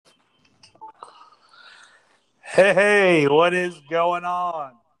Hey, what is going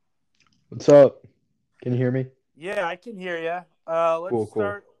on? What's up? Can you hear me? Yeah, I can hear you. Let's Cool, cool.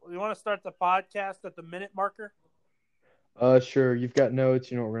 start. You want to start the podcast at the minute marker? Sure. You've got notes.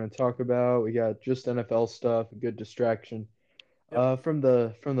 You know what we're gonna talk about. We got just NFL stuff, a good distraction. Yep, From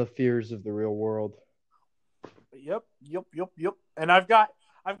the fears of the real world. yep. And I've got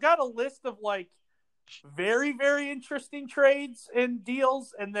a list of like very, very interesting trades and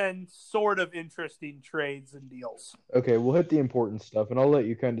deals, and then sort of interesting trades and deals. Okay, we'll hit the important stuff, and I'll let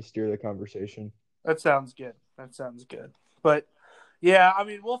you kind of steer the conversation. That sounds good. That sounds good. But yeah, I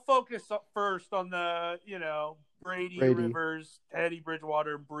mean, we'll focus first on the Brady, Brady. Rivers, Teddy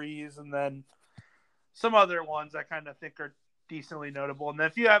Bridgewater, Breeze, and then some other ones I kind of think are decently notable. And then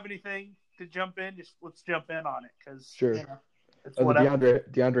if you have anything to jump in, just let's jump in on it because Sure. it's The whatever.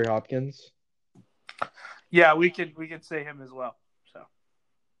 DeAndre Hopkins. Yeah, we can say him as well. So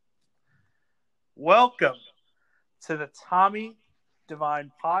welcome to the Tommy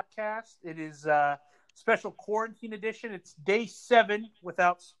Divine podcast. It is a special quarantine edition. It's day 7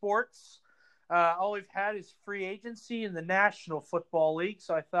 without sports. All we've had is free agency in the National Football League.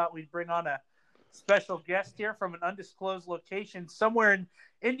 So I thought we'd bring on a special guest here from an undisclosed location somewhere in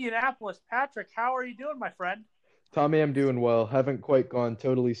Indianapolis. Patrick, how are you doing, my friend? Tommy, I'm doing well. Haven't quite gone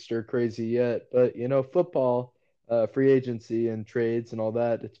totally stir crazy yet, but football, free agency and trades and all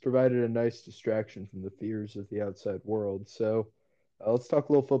that, it's provided a nice distraction from the fears of the outside world. So, let's talk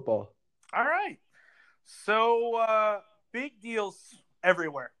a little football. All right. So big deals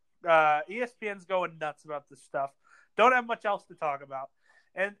everywhere. ESPN's going nuts about this stuff. Don't have much else to talk about.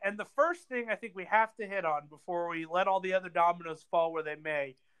 And the first thing I think we have to hit on before we let all the other dominoes fall where they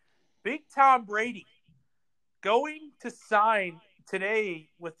may, Big Tom Brady going to sign today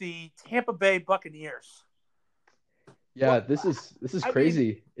with the Tampa Bay Buccaneers. Yeah, What this is I mean,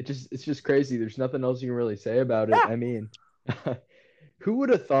 crazy. It's just crazy. There's nothing else you can really say about it. yeah, I mean, who would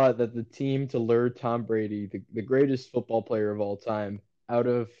have thought that the team to lure Tom Brady, the greatest football player of all time, out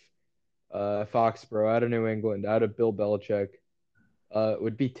of Foxborough, out of New England, out of Bill Belichick,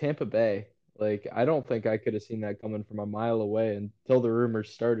 would be Tampa Bay. Like, I don't think I could have seen that coming from a mile away until the rumors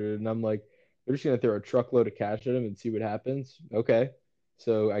started. And I'm like, they're just gonna throw a truckload of cash at him and see what happens. Okay.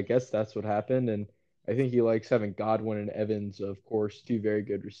 So I guess that's what happened. And I think he likes having Godwin and Evans, of course, two very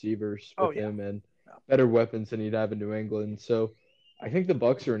good receivers oh with yeah, him and no. better weapons than he'd have in New England. So I think the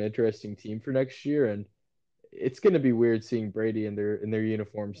Bucks are an interesting team for next year, and it's gonna be weird seeing Brady in their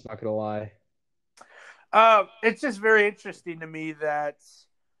uniforms, not gonna lie. It's just very interesting to me that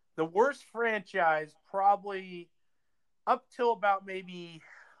the worst franchise probably up till about maybe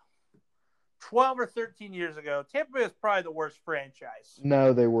 12 or 13 years ago, Tampa Bay was probably the worst franchise.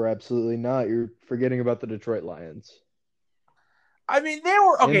 No, they were absolutely not. You're forgetting about the Detroit Lions. I mean, they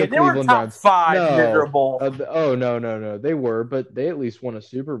were And okay. the They were Cleveland top Browns. 5 No. miserable. Oh, no, no, no. They were, but they at least won a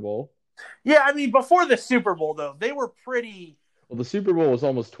Super Bowl. Yeah, I mean, before the Super Bowl though, they were pretty. Well, the Super Bowl was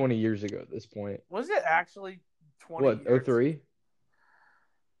almost 20 years ago at this point. Was it actually 20 What, oh years? 03?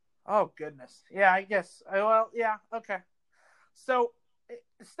 Oh goodness. Yeah, I guess. Well, yeah. Okay. So,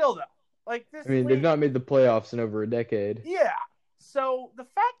 still though, like this I mean, they've league. not made the playoffs in over a decade. Yeah. So the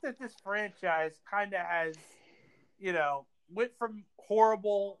fact that this franchise kind of has, went from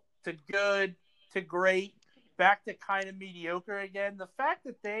horrible to good to great, back to kind of mediocre again. The fact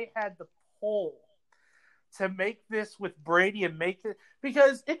that they had the pull to make this with Brady and make it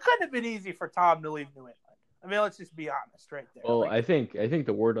because it couldn't have been easy for Tom to leave New England. I mean, let's just be honest right there. Well, Like, I think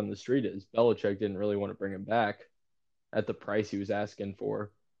the word on the street is Belichick didn't really want to bring him back at the price he was asking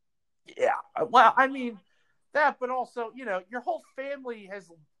for. yeah. Well, I mean that, but also, your whole family has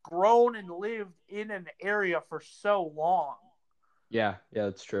grown and lived in an area for so long. Yeah, yeah,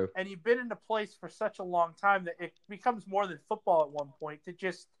 that's true. And you've been in a place for such a long time that it becomes more than football at one point to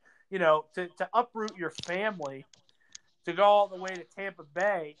just, to uproot your family to go all the way to Tampa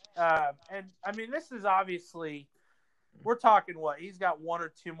Bay. And I mean, this is obviously, we're talking what? He's got 1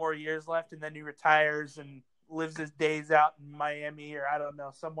 or 2 more years left and then he retires and lives his days out in Miami or I don't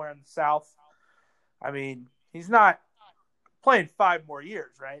know, somewhere in the South. I mean, he's not playing 5 more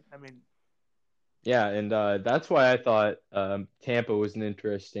years, right? I mean, Yeah, and that's why I thought Tampa was an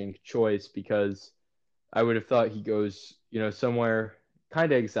interesting choice because I would have thought he goes, somewhere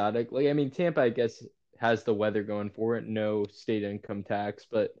kind of exotic. Like, I mean, Tampa, I guess, has the weather going for it, no state income tax,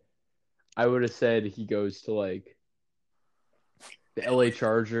 but I would have said he goes to like the LA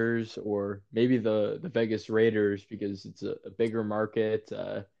Chargers or maybe the Vegas Raiders because it's a bigger market,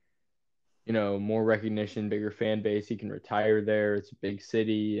 more recognition, bigger fan base. He can retire there. It's a big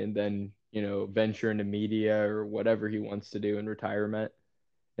city, and then venture into media or whatever he wants to do in retirement.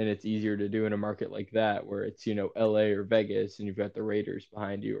 and it's easier to do in a market like that where it's, LA or Vegas and you've got the Raiders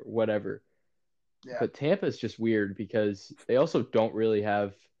behind you or whatever. Yeah. But Tampa is just weird because they also don't really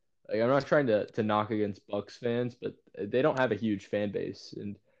have, like, I'm not trying to knock against Bucks fans, but they don't have a huge fan base.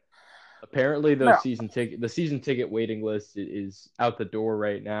 And apparently No. the season ticket waiting list is out the door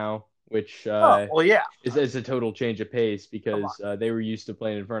right now, which Oh, well, yeah. is a total change of pace Come on. because they were used to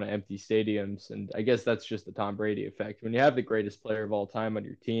playing in front of empty stadiums, and I guess that's just the Tom Brady effect. When you have the greatest player of all time on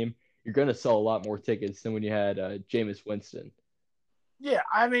your team, you're going to sell a lot more tickets than when you had Jameis Winston. Yeah,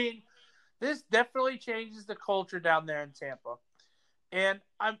 I mean, this definitely changes the culture down there in Tampa, and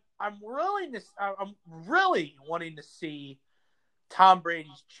I'm really wanting to see Tom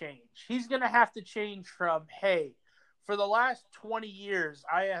Brady's change. He's going to have to change from, hey, for the last 20 years,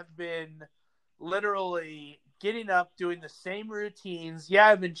 I have been literally getting up, doing the same routines. Yeah,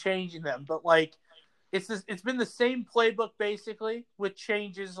 I've been changing them, but like it's been the same playbook basically with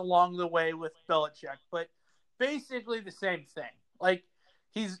changes along the way with Belichick, but basically the same thing. Like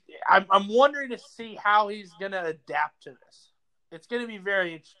I'm wondering to see how he's going to adapt to this. It's going to be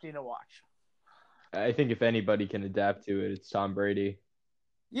very interesting to watch. I think if anybody can adapt to it, it's Tom Brady.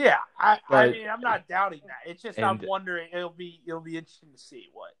 Yeah, I But mean, I'm not doubting that. It's just I'm and wondering. It'll be interesting to see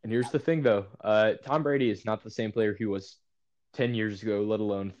what. and here's the thing though, Tom Brady is not the same player he was 10 years ago, let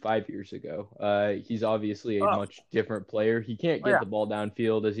alone 5 years ago. He's obviously a Oh, much different player. He can't get yeah, the ball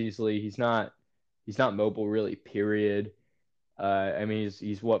downfield as easily. He's not mobile really. Period. I mean,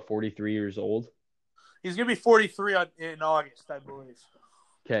 he's what 43 years old. he's gonna be 43 in August, I believe.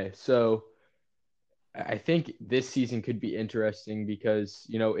 Okay, so I think this season could be interesting because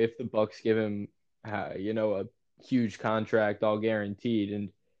if the Bucks give him a huge contract, all guaranteed, and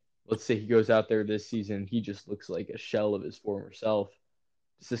let's say he goes out there this season, he just looks like a shell of his former self.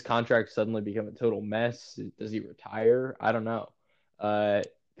 Does this contract suddenly become a total mess? Does he retire? I don't know.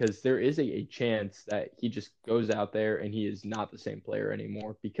 Because there is a chance that he just goes out there and he is not the same player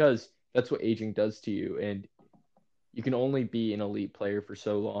anymore because that's what aging does to you. And you can only be an elite player for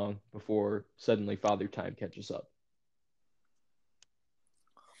so long before suddenly father time catches up.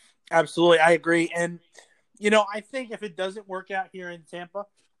 Absolutely, I agree. And I think if it doesn't work out here in Tampa,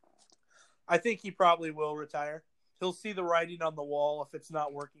 I think he probably will retire. He'll see the writing on the wall if it's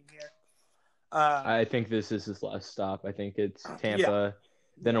not working here. I think this is his last stop. I think it's Yeah, Tampa,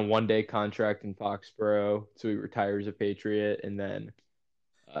 then a 1-day contract in Foxborough, so he retires a Patriot, and then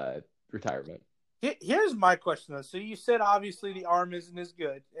retirement. Here's my question though. So you said obviously the arm isn't as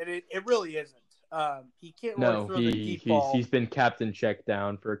good, and it really isn't. He can't really No, throw the he deep he's ball. he's been captain check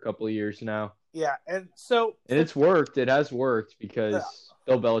down for a couple of years now, Yeah, and so and it's worked. It has worked yeah, because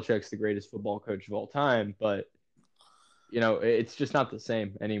Bill Belichick's the greatest football coach of all time, but it's just not the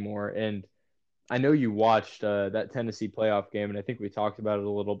same anymore. And I know you watched that Tennessee playoff game, and I think we talked about it a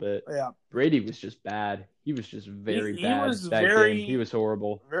little bit. yeah. Brady was just bad. He was just He very he bad was that game. He very was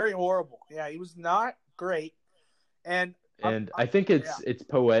horrible. very horrible. Yeah, he was not great. And And I think yeah, it's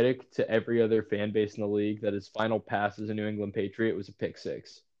poetic to every other fan base in the league that his final pass as a New England Patriot was a pick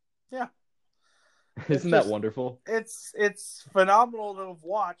six. yeah. It's Isn't that just wonderful? it's phenomenal to have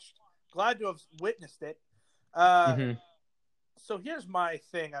watched. Glad to have witnessed it. Uh, Hmm. so here's my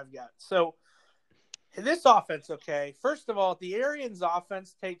thing I've got. So this offense, okay. First of all, the Arians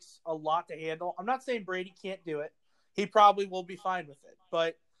offense takes a lot to handle. I'm not saying Brady can't do it. He probably will be fine with it.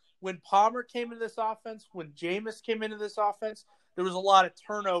 But when Palmer came into this offense, when Jameis came into this offense, there was a lot of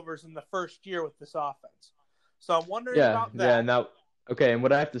turnovers in the first year with this offense. So I'm wondering Yeah, about yeah. that. And that okay. And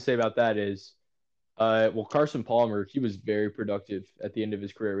what I have to say about that is, well, Carson Palmer, he was very productive at the end of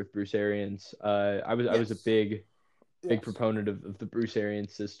his career with Bruce Arians. I was a Yes. big Yes. proponent of the Bruce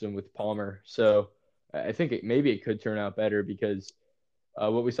Arians system with Palmer. So I think maybe it could turn out better because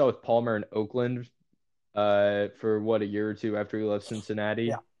what we saw with Palmer in Oakland for what a year or two after he left Yeah.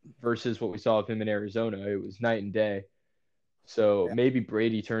 Cincinnati versus what we saw of him in Arizona, it was night and day. So Yeah. maybe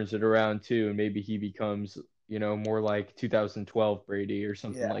Brady turns it around too, and maybe he becomes more like 2012 Brady or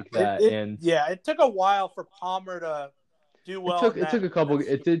something Yeah. like It, that. it And yeah, it took a while for Palmer to do it well took in it took that a in couple. that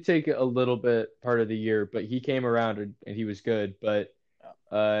It system. did take a little bit part of the year, but he came around and he was good. But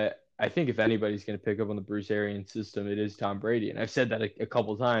Yeah. I think if anybody's going to pick up on the Bruce Arians system, it is Tom Brady, and I've said that a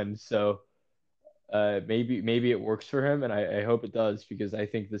couple times. So maybe it works for him, and I hope it does because I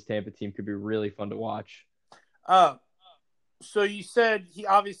think this Tampa team could be really fun to watch. Uh, so you said he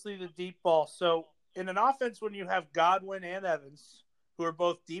obviously the deep ball. So in an offense when you have Godwin and Evans, who are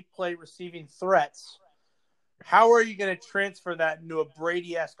both deep play receiving threats, how are you going to transfer that into a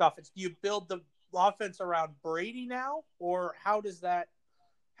Brady-esque offense? Do you build the offense around Brady now, or how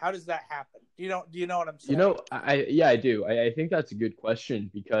How does that happen? Do you know what I'm You saying? know, yeah, I do. I think that's a good question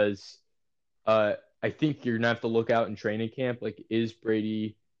because uh, I think you're gonna have to look out in training camp. Like, is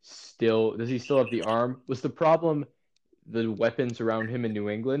Brady still? Does he still have the arm? Was the problem the weapons around him in New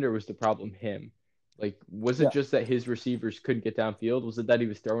England, or was the problem him? Like, was it Yeah. just that his receivers couldn't get downfield? Was it that he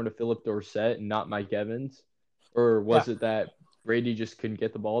was throwing to Philip Dorsett and not Mike Evans? Or Yeah. was it that Brady just couldn't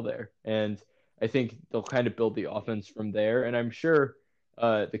get the ball there? And I think they'll kind of build the offense from there. And I'm sure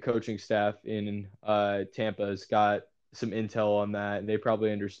the coaching staff in Tampa has got some intel on that, and they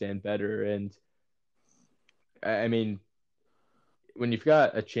probably understand better. And I mean, when you've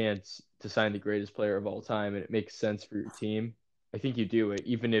got a chance to sign the greatest player of all time and it makes sense for your team, I think you do it,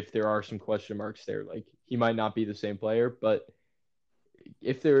 even if there are some question marks there. Like, he might not be the same player, but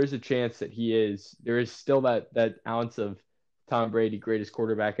if there is a chance that he is, there is still that ounce of Tom Brady, greatest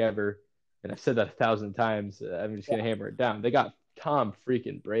quarterback ever. And I've said that 1,000 times. I'm just gonna Yeah. hammer it down. They got Tom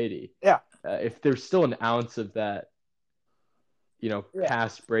freaking Brady. Yeah. If there's still an ounce of that, Yeah.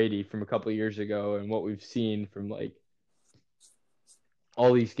 past Brady from a couple of years ago and what we've seen from like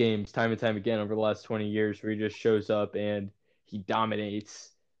all these games time and time again over the last 20 years where he just shows up and he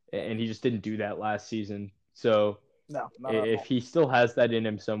dominates, and he just didn't do that last season. So No, not at if all. he still has that in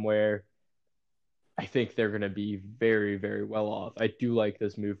him somewhere, I think they're going to be very, very well off. I do like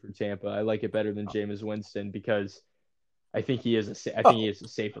this move for Tampa. I like it better than Jameis Winston because I think he Oh, is a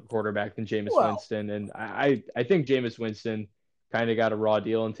safer quarterback than Jameis well, Winston, and I think Jameis Winston kind of got a raw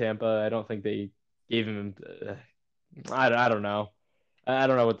deal in Tampa. I don't think they gave him. I don't know. I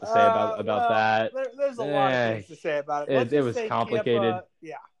don't know what to say about that. there's a lot of Eh, things to say about it. Let's it just was say complicated. Tampa.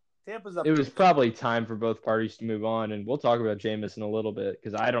 Yeah, Tampa's a It was bitch. probably time for both parties to move on, and we'll talk about Jameis in a little bit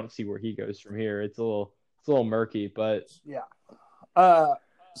because I don't see where he goes from here. It's a little murky, but Yeah. Uh,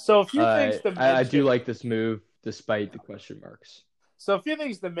 so a few things to I do mention. like this move despite the question marks. So a few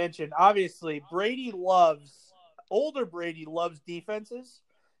things to mention. Obviously, older Brady loves defenses,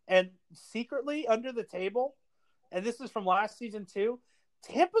 and secretly under the table, and this is from last season too.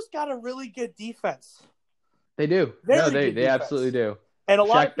 Tampa's got a really good defense, They do. No, very good they absolutely defense, do. and a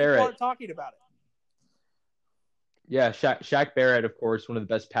lot of Shaq people Barrett. aren't talking about it. Yeah, Shaq Barrett, of course, one of the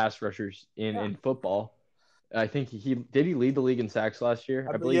best pass rushers Yeah, in football. I think he lead the league in sacks last year.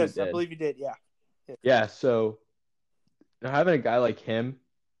 I believe he yes, I did. believe you did. Yeah, yeah. Yeah, so having a guy like him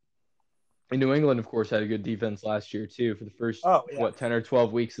in New England, of course, had a good defense last year too. For the first Oh yeah, 10 or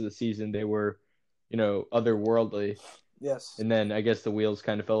 12 weeks of the season, they were, otherworldly. yes, And then I guess the wheels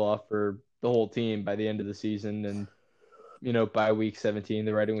kind of fell off for the whole team by the end of the season. And by week 17,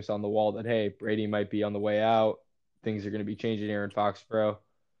 the writing was on the wall that hey, Brady might be on the way out. Things are going to be changing here in Foxborough.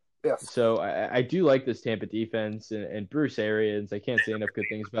 yes. So I do like this Tampa defense, and Bruce Arians. I can't say enough good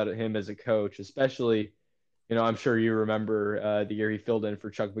things about him as a coach, especially. I'm sure you remember the year he filled in for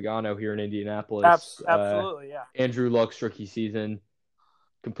Chuck Pagano here in Indianapolis. Absolutely, yeah. Andrew Luck's rookie season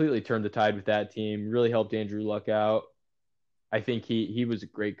completely turned the tide with that team. Really helped Andrew Luck out. I think he was a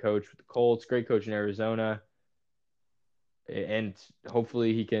great coach with the Colts, great coach in Arizona, and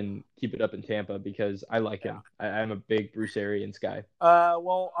hopefully he can keep it up in Tampa because I like Yeah. him. I'm a big Bruce Arians guy.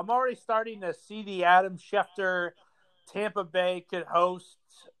 Well, I'm already starting to see the Adam Schefter Tampa Bay could host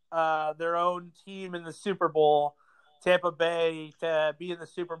their own team in the Super Bowl. Tampa Bay to be in the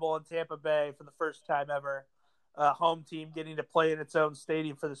Super Bowl in Tampa Bay for the first time ever. Home team getting to play in its own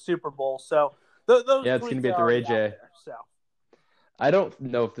stadium for the Super Bowl. So those Yeah, it's going to tweets be are at the Ray already out J. there. So I don't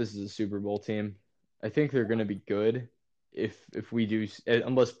know if this is a Super Bowl team. I think they're going to be good if we do,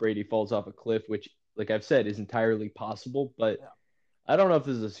 unless Brady falls off a cliff, which, like I've said, is entirely possible. But yeah, I don't know if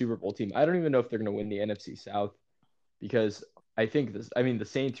this is a Super Bowl team. I don't even know if they're going to win the NFC South because I think this. I mean, the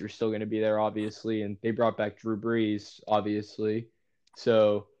Saints are still going to be there, obviously, and they brought back Drew Brees, obviously.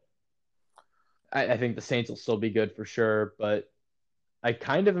 So I think the Saints will still be good for sure. But I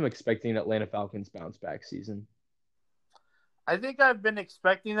kind of am expecting Atlanta Falcons bounce back season. I think I've been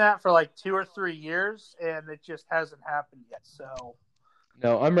expecting that for like 2 or 3 years, and it just hasn't happened yet. So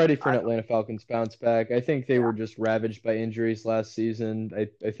No, I'm ready for an I Atlanta Falcons bounce back. I think they yeah were just ravaged by injuries last season.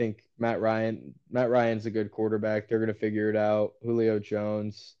 I think Matt Ryan's a good quarterback. They're gonna figure it out. Julio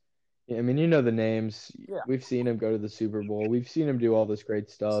Jones. I mean, you know the names. yeah We've seen him go to the Super Bowl. We've seen him do all this great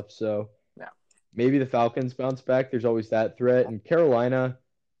stuff. So yeah. maybe the Falcons bounce back. There's always that threat. And Carolina,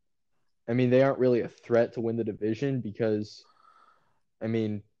 I mean, they aren't really a threat to win the division because, I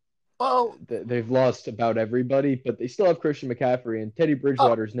mean, Well, they've lost about everybody, but they still have Christian McCaffrey, and Teddy oh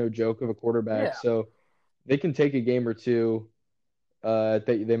Bridgewater is no joke of a quarterback. yeah. So they can take a game or two that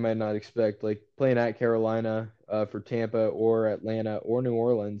they might not expect, like playing at Carolina for Tampa or Atlanta or New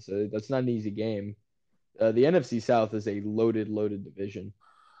Orleans. That's not an easy game. The NFC South is a loaded, loaded division.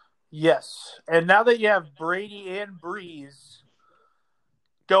 Yes. And now that you have Brady and Breeze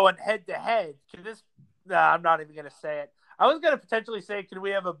going head to head, can this? Nah, I'm not even going to say it. I was going to potentially say, can we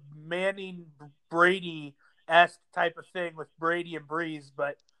have a Manning Brady esque type of thing with Brady and Breeze?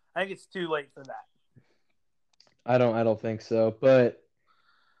 But I think it's too late for that. I don't think so. But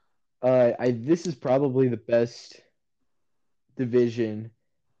I this is probably the best division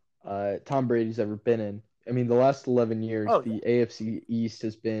Tom Brady's ever been in. I mean, the last 11 years, Oh yeah, the AFC East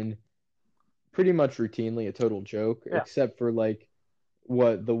has been pretty much routinely a total joke, yeah, except for like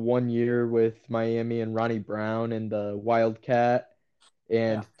what the 1 year with Miami and Ronnie Brown and the Wildcat, yeah,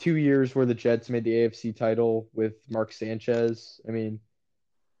 and 2 years where the Jets made the AFC title with Mark Sanchez. I mean,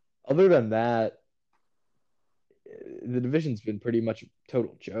 other than that, the division's been pretty much a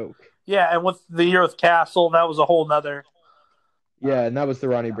total joke. yeah. And with the year with Castle, that was a whole nother. Yeah, and that was the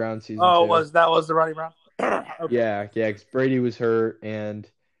Ronnie Brown season Oh, too. that was the Ronnie Brown? Okay, Yeah, because Brady was hurt and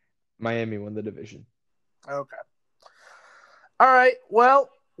Miami won the division. okay. All right. Well,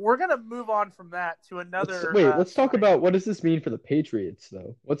 we're gonna move on from that to Let's another wait. Let's talk scenario. about what does this mean for the Patriots,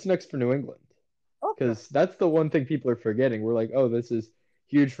 though. What's next for New England? Okay. Because that's the one thing people are forgetting. We're like, oh, this is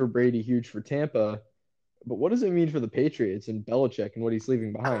huge for Brady, huge for Tampa, but what does it mean for the Patriots and Belichick and what he's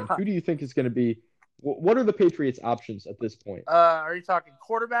leaving behind? Who do you think is going to be? What are the Patriots' options at this point? Are you talking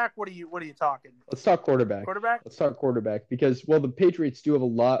quarterback? What are you talking? Let's talk quarterback. Quarterback? Let's talk quarterback because well, the Patriots do have a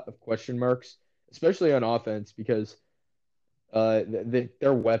lot of question marks, especially on offense because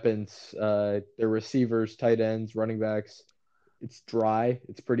their weapons, their receivers, tight ends, running backs, it's dry.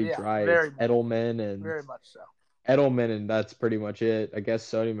 It's pretty Yeah, dry. It's very much, Edelman and very much so. That's pretty much it. I guess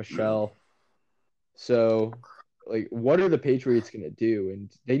Sony Michelle. So, like, what are the Patriots gonna do?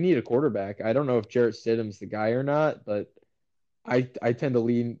 And they need a quarterback. I don't know if Jarrett Stidham's the guy or not, but I tend to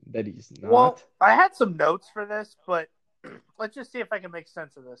lean that he's Well, not. I had some notes for this, but let's just see if I can make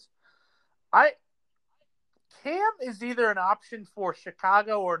sense of this. I Cam is either an option for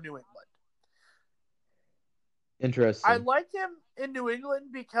Chicago or New England. I Interesting. like him in New England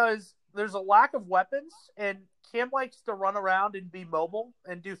because there's a lack of weapons, and Cam likes to run around and be mobile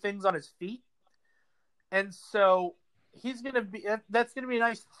and do things on his feet. And so that's gonna be a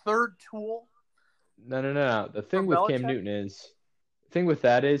nice third tool No. The for thing with Cam Belichick. Newton is, the thing with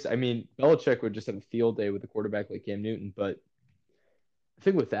that is, I mean, Belichick would just have a field day with a quarterback like Cam Newton, but the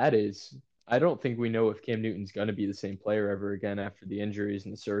thing with that is, I don't think we know if Cam Newton's going to be the same player ever again after the injuries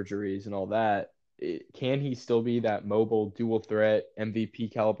and the surgeries and all that. Can he still be that mobile, dual threat,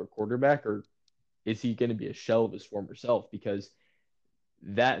 MVP caliber quarterback, or is he going to be a shell of his former self? Because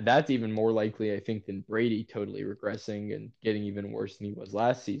that's even more likely, I think, than Brady totally regressing and getting even worse than he was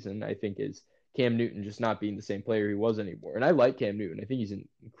last season. I think is Cam Newton just not being the same player he was anymore. And I like Cam Newton. I think he's an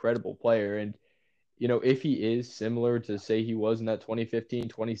incredible player. And if he is similar to say he was in that 2015,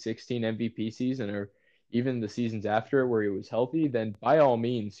 2016 MVP season or even the seasons after it where he was healthy, then by all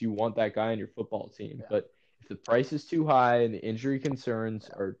means you want that guy on your football team. Yeah, But if the price is too high and the injury concerns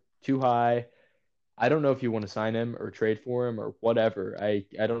yeah. are too high, I don't know if you want to sign him or trade for him or whatever. I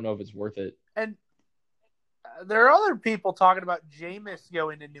don't know if it's worth it. And there are other people talking about Jameis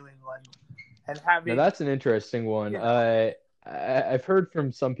going to New England and Now having, that's an interesting one. you know, I've heard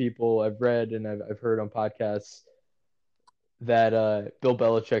from some people, I've read and I've heard on podcasts that Bill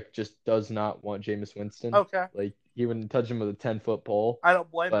Belichick just does not want Jameis Winston. okay. Like he wouldn't touch him with a 10-foot pole. I don't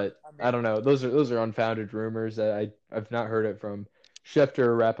blame him. But I I mean, don't know. Those are unfounded rumors. I've not heard it from Schefter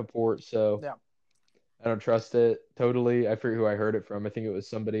or Rappaport, so yeah, I don't trust it totally. I forget who I heard it from. I think it was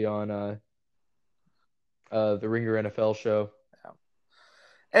somebody on the Ringer NFL show. yeah.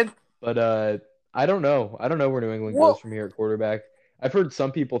 And But I don't know. I don't know where New England goes well, from here at quarterback. I've heard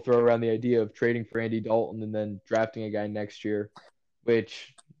some people throw around the idea of trading for Andy Dalton and then drafting a guy next year,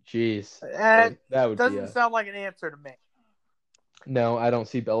 which, geez, it that would be doesn't a sound like an answer to me. no. I don't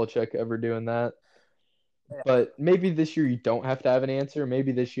see Belichick ever doing that. Yeah. But maybe this year you don't have to have an answer.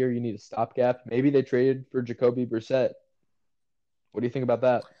 Maybe this year you need a stopgap. Maybe they traded for Jacoby Brissett. What do you think about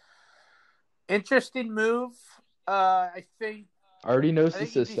that? Interesting move. I think Already I knows the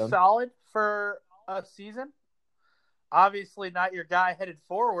think he'd be system. solid for a season. Obviously, not your guy headed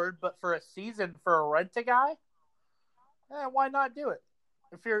forward, but for a season for a rent a guy, why not do it?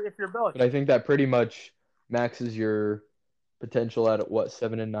 If you're But I Belichick, think that pretty much maxes your potential at what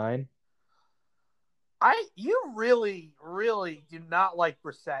 7-9. you really do not like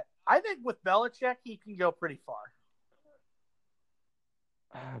Brissett. I think with Belichick, he can go pretty far.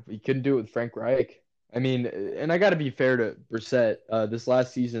 But you couldn't do it with Frank Reich. I mean, and I got to be fair to Brissett. This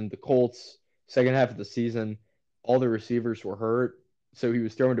last season, the Colts, second half of the season, all the receivers were hurt, so he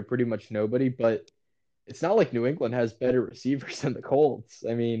was throwing to pretty much nobody. But it's not like New England has better receivers than the Colts.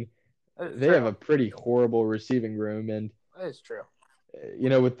 I mean, That is they true. have a pretty horrible receiving room, and That is true.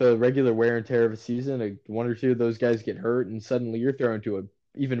 with the regular wear and tear of a season, one or two of those guys get hurt, and suddenly you're thrown to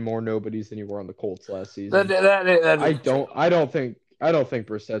even more nobodies than you were on the Colts last season. That I is true. don't I don't think I don't think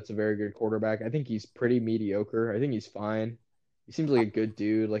Brissett's a very good quarterback. I think he's pretty mediocre. I think he's fine. He seems like a good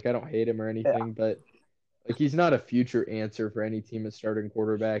dude. Like I don't hate him or Yeah. anything, but like he's not a future answer for any team as starting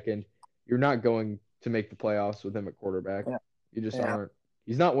quarterback, and you're not going to make the playoffs with him at quarterback. Yeah. You just Yeah. aren't.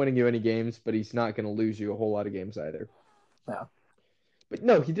 He's not winning you any games, but he's not going to lose you a whole lot of games either. Yeah. But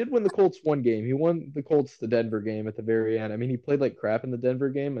no, he did win the Colts one game. He won the Colts the Denver game at the very end. I mean, he played like crap in the Denver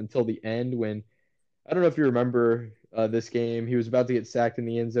game until the end when I don't know if you remember this game. He was about to get sacked in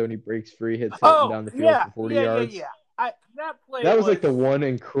the end zone. He breaks free, hits Hilton Oh down the field yeah, for 40 yeah, yeah, yards. yeah. That play That was was. like the one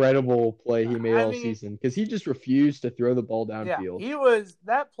incredible play he made I all mean, season because he just refused to throw the ball yeah, downfield.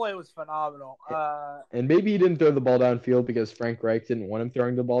 that play was phenomenal. And maybe he didn't throw the ball downfield because Frank Reich didn't want him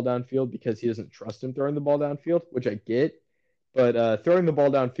throwing the ball downfield because he doesn't trust him throwing the ball downfield, which I get. But throwing the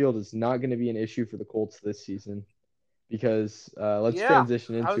ball downfield is not going to be an issue for the Colts this season because let's Yeah,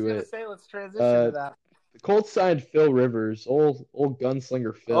 transition I was into gonna it. say let's transition to Uh, that. the Colts signed Phil Rivers, old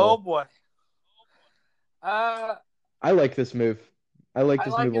gunslinger Oh Phil. boy. I like this move. I like I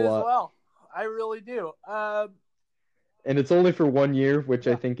this like move a it as lot. well. I really do. And it's only for 1 year, which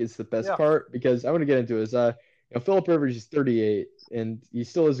I Yeah, think is the best yeah, part because I want to get into is Philip Rivers is 38 and he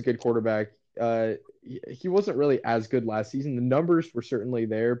still is a good quarterback. He wasn't really as good last season. The numbers were certainly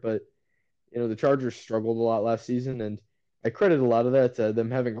there, but the Chargers struggled a lot last season, and I credit a lot of that to them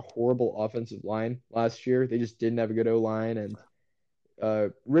having a horrible offensive line last year. They just didn't have a good O line,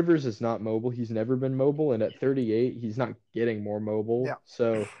 and Rivers is not mobile. He's never been mobile, and at 38, he's not getting more mobile. yeah.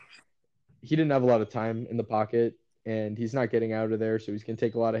 So he didn't have a lot of time in the pocket, and he's not getting out of there, so he's going to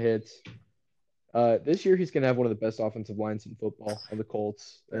take a lot of hits. This year, he's going to have one of the best offensive lines in football on the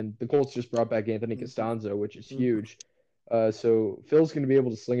Colts, and the Colts just brought back Anthony Costanzo, which is huge. So Phil's going to be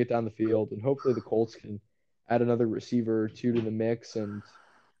able to sling it down the field, and hopefully the Colts can add another receiver or two to the mix and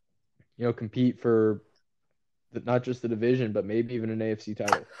compete for not just the division, but maybe even an AFC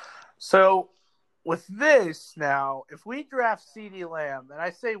title. So with this now, if we draft CeeDee Lamb, and I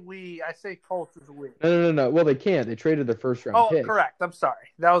say Colts is we. No. Well, they can't. They traded their first round pick. Oh, correct. I'm sorry.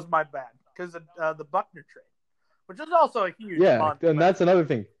 That was my bad. Because of the Buckner trade, which is also a huge month. And that's another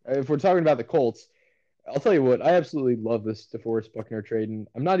thing. If we're talking about the Colts, I'll tell you what, I absolutely love this DeForest Buckner trade, and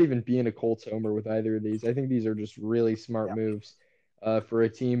I'm not even being a Colts homer with either of these. I think these are just really smart moves for a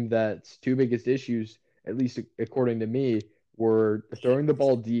team that's two biggest issues, at least according to me, were throwing the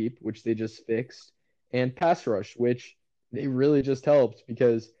ball deep, which they just fixed, and pass rush, which they really just helped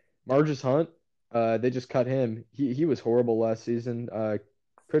because Margus Hunt, they just cut him. He was horrible last season.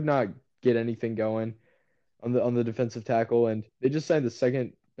 Could not get anything going on the defensive tackle, and they just signed the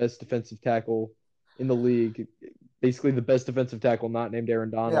second best defensive tackle in the league, basically the best defensive tackle not named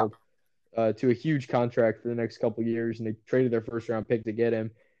Aaron Donald, to a huge contract for the next couple of years, and they traded their first round pick to get him.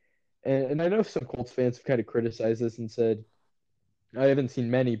 And I know some Colts fans have kind of criticized this and said, I haven't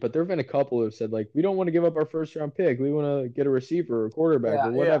seen many, but there have been a couple who have said, like, we don't want to give up our first round pick. We want to get a receiver or a quarterback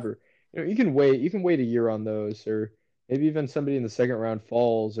or whatever. You can wait a year on those, or maybe even somebody in the second round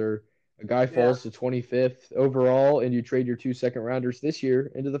falls, or a guy falls to 25th overall, and you trade your 2 second rounders this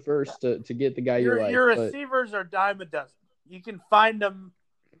year into the first to get the guy you like. Your receivers are dime a dozen. You can find them.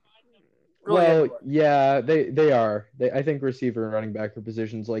 Really anywhere. Yeah, they are. I think receiver and running back are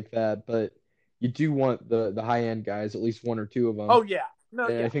positions like that, but you do want the high end guys, at least one or two of them. Oh yeah. No,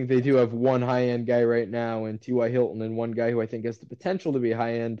 and I think they do have one high end guy right now, and T.Y. Hilton, and one guy who I think has the potential to be a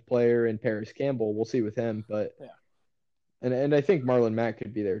high end player in Paris Campbell. We'll see with him, but and I think Marlon Mack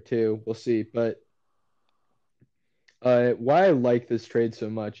could be there too. We'll see, but why I like this trade so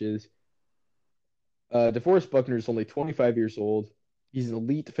much is DeForest Buckner is only 25 years old. He's an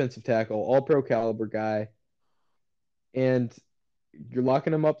elite defensive tackle, all pro caliber guy, and you're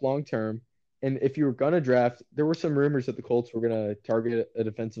locking him up long term. And if you were going to draft, there were some rumors that the Colts were going to target a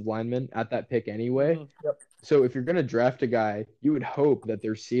defensive lineman at that pick anyway. Mm-hmm. Yep. So if you're going to draft a guy, you would hope that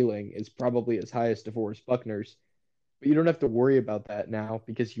their ceiling is probably as high as DeForest Buckner's. But you don't have to worry about that now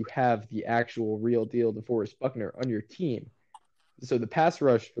because you have the actual real deal DeForest Buckner on your team. So the pass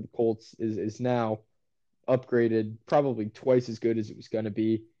rush for the Colts is now upgraded, probably twice as good as it was going to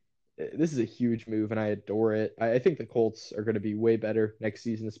be. This is a huge move, and I adore it. I think the Colts are going to be way better next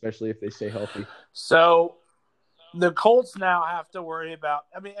season, especially if they stay healthy. So the Colts now have to worry about.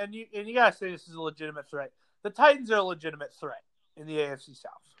 I mean, and you gotta say this is a legitimate threat. The Titans are a legitimate threat in the AFC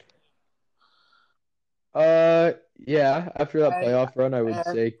South. Yeah. After that playoff run, I would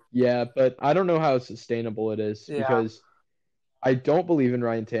say yeah, but I don't know how sustainable it is because I don't believe in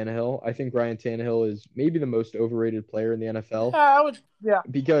Ryan Tannehill. I think Ryan Tannehill is maybe the most overrated player in the NFL Yeah, I would. Yeah,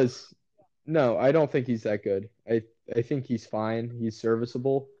 because no, I don't think he's that good. I think he's fine. He's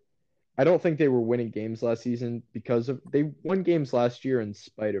serviceable. I don't think they were winning games last season because of they won games last year in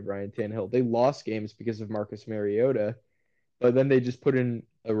spite of Ryan Tannehill. They lost games because of Marcus Mariota, but then they just put in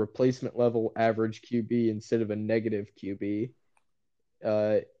a replacement level average QB instead of a negative QB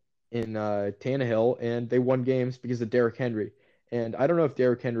uh, in Tannehill, and they won games because of Derrick Henry. And I don't know if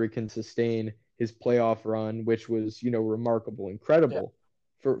Derrick Henry can sustain his playoff run, which was remarkable, yeah. incredible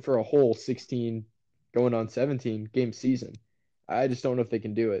for a whole 16 going on 17 game season. I just don't know if they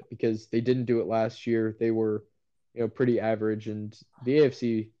can do it because they didn't do it last year. They were pretty average, and the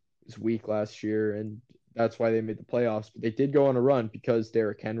AFC was weak last year, and that's why they made the playoffs. But they did go on a run because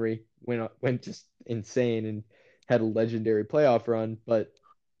Derrick Henry went just insane and had a legendary playoff run, but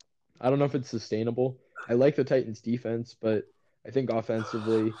I don't know if it's sustainable. I like the Titans defense, but I think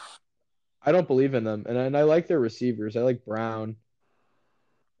offensively, I don't believe in them. And I like their receivers. I like Brown,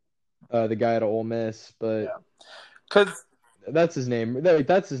 the guy at Ole Miss, but Yeah. Because that's his name.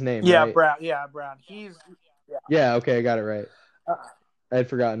 That's his name, yeah, right? Brown. Yeah, Brown. He's yeah. Yeah, okay, I got it right. Uh, I had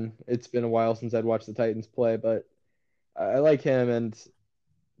forgotten. It's been a while since I'd watched the Titans play, but I like him, and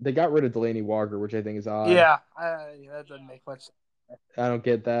they got rid of Delaney Walker, which I think is odd. yeah, that doesn't make much sense. I don't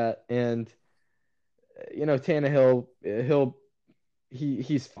get that. And Tannehill,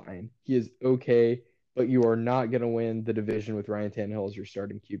 he's fine. He is okay, but you are not going to win the division with Ryan Tannehill as your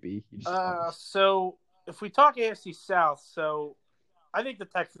starting QB. You just aren't. So if we talk AFC South, so I think the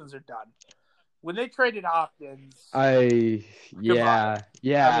Texans are done. When they traded Hopkins, goodbye.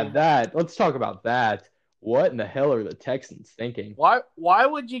 Yeah, I mean, that. Let's talk about that. What in the hell are the Texans thinking? why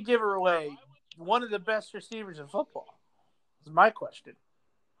would you give her away one of the best receivers in football? Is my question.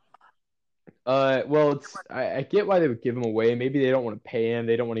 Well, I get why they would give him away. Maybe they don't want to pay him.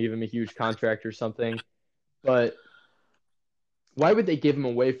 They don't want to give him a huge contract or something. But why would they give him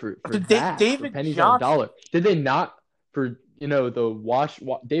away for that? For David pennies on a Johnson. dollar? Did they not for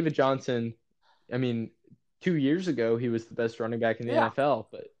the David Johnson? I mean, 2 years ago he was the best running back in the Yeah, NFL,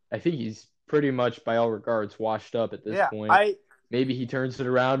 but I think he's pretty much by all regards washed up at this yeah. point. Maybe he turns it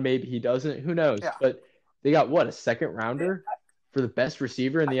around, maybe he doesn't. Who knows? Yeah. But they got what, a second rounder for the best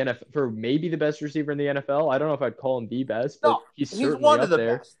receiver in the NFL, for maybe the best receiver in the NFL. I don't know if I'd call him the best, but No, he's he's certainly one of up the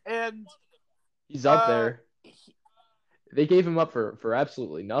there. best, and He's up there. They gave him up for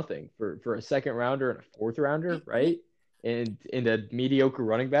absolutely nothing for a second rounder and a fourth rounder, right? And a mediocre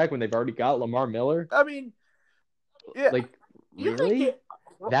running back when they've already got Lamar Miller. I mean, yeah, Like, you can really? get.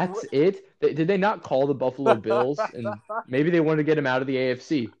 That's it? Did they not call the Buffalo Bills? And maybe they wanted to get him out of the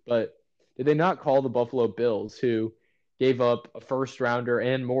AFC, but did they not call the Buffalo Bills, who gave up a first rounder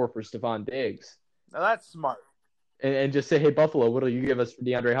and more for Stephon Diggs? Now that's smart. And just say, hey, Buffalo, what'll you give us for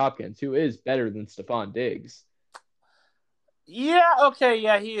DeAndre Hopkins, who is better than Stephon Diggs? Yeah, okay,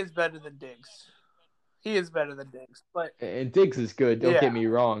 yeah, he is better than Diggs. He is better than Diggs, but And Diggs is good, don't yeah, get me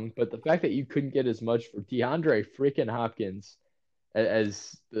wrong, but the fact that you couldn't get as much for DeAndre freaking Hopkins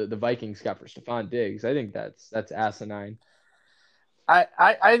as the Vikings got for Stephon Diggs, I think that's asinine.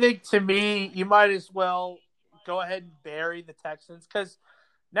 I think to me you might as well go ahead and bury the Texans because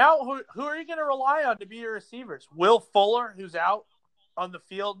now who are you going to rely on to be your receivers? Will Fuller, who's out on the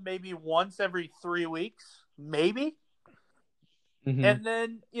field maybe once every 3 weeks, maybe, Mm-hmm. and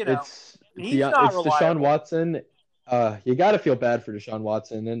then It's he's not it's Deshaun reliable. Watson. You got to feel bad for Deshaun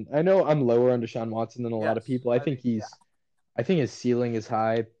Watson, and I know I'm lower on Deshaun Watson than a lot Yes, of people. I I think mean, yeah. I think his ceiling is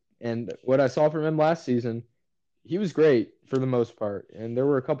high, and what I saw from him last season, he was great for the most part, and there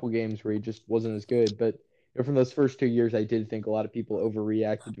were a couple games where he just wasn't as good. But from those first 2 years, I did think a lot of people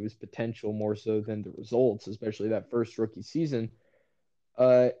overreacted to his potential more so than the results, especially that first rookie season.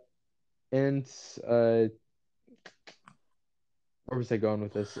 Uh, and where was I going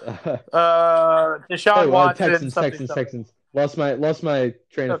with this? Deshaun Oh, Watson, Texans, something, Texans, something. Texans. Lost my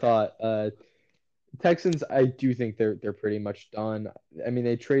train of Okay. thought. Texans, I do think they're pretty much done. I mean,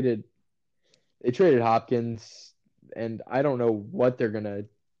 they traded Hopkins, and I don't know what they're gonna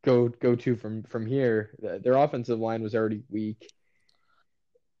go to from here. Their offensive line was already weak,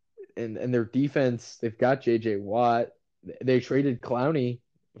 and their defense, they've got J.J. Watt. They traded Clowney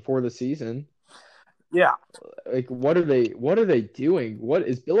before the season. Yeah, Like, what are they doing? What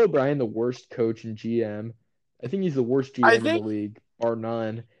is Bill O'Brien the worst coach and GM? I think he's the worst I GM in the think league, bar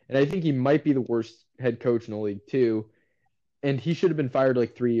none. And I think he might be the worst head coach in the league too. And he should have been fired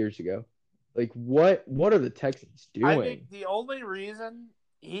like 3 years ago. Like, what are the Texans I think doing? the only reason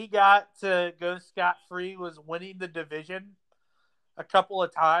he got to go scot-free was winning the division a couple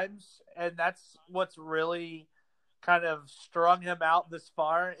of times, and that's what's really kind of strung him out this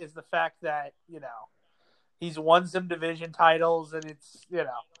far is the fact that, he's won some division titles, and it's,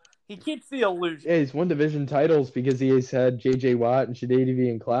 he keeps the illusion. Yeah, he's won division titles because he has had J.J. Watt and Shadady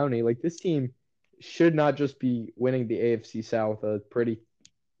and Clowney. Like, this team should not just be winning the AFC South, a pretty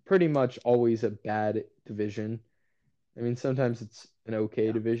much always a bad division. I mean, sometimes it's an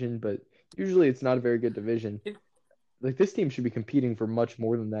okay division, but usually it's not a very good division. Like, this team should be competing for much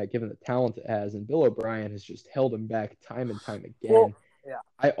more than that, given the talent it has. And Bill O'Brien has just held them back time and time again. Well, yeah.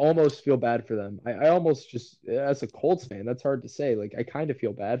 I almost feel bad for them. I almost just, as a Colts fan, that's hard to say. Like, I kind of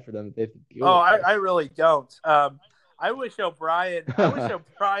feel bad for them that they have to deal with this. I really don't. I wish O'Brien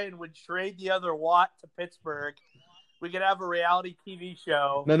would trade the other Watt to Pittsburgh. We could have a reality TV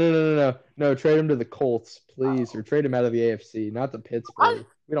show. No, trade him to the Colts, please, or trade him out of the AFC, not to Pittsburgh.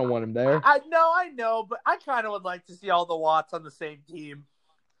 We don't want him there. I know, but I kind of would like to see all the Watts on the same team.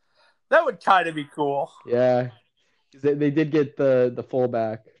 That would kind of be cool. Yeah, they did get the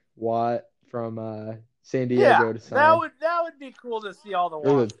fullback Watt from San Diego to sign. That would be cool to see all the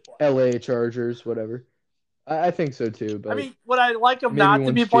Watts play. L.A. Chargers, whatever. I think so too. But I mean, would I like him not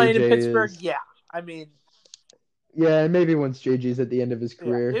to be playing in Pittsburgh? Yeah, I mean. Yeah, and maybe once JG's at the end of his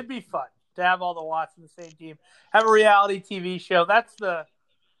career. Yeah, it'd be fun to have all the Watts in the same team. Have a reality TV show. That's the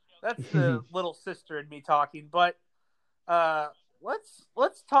little sister in me talking. But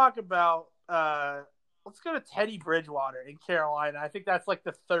let's talk about let's go to Teddy Bridgewater in Carolina. I think that's like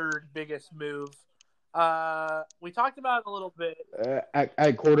the third biggest move. We talked about it a little bit.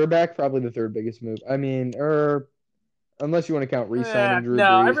 At quarterback, probably the third biggest move. I mean, unless you want to count re-signing Drew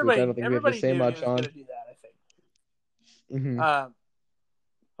Brees, which I don't think we have to say much on. Do that, I think. Mm-hmm.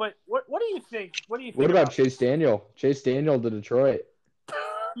 But what do you think? What do you think? What about Chase Daniel? Chase Daniel to Detroit.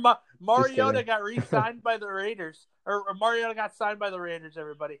 Mariota got re-signed by the Raiders, or Mariota got signed by the Raiders.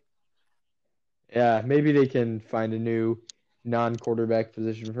 Everybody. Yeah, maybe they can find a new non-quarterback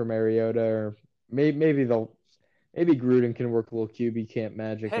position for Mariota, or maybe Gruden can work a little QB camp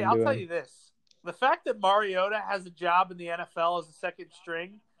magic. Hey, I'll tell you this: the fact that Mariota has a job in the NFL as a second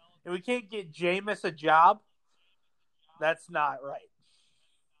string, and we can't get Jameis a job. That's not right.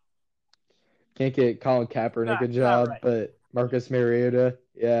 Can't get Colin Kaepernick a job, right. But Marcus Mariota,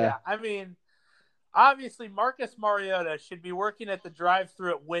 yeah. I mean, obviously Marcus Mariota should be working at the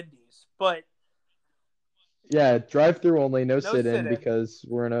drive-thru at Wendy's, but yeah, drive-thru only, no sit-in because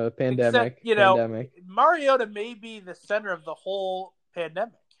we're in a pandemic. Except, Mariota may be the center of the whole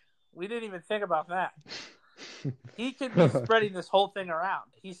pandemic. We didn't even think about that. He could be spreading this whole thing around.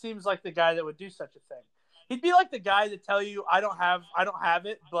 He seems like the guy that would do such a thing. He'd be like the guy to tell you, I don't have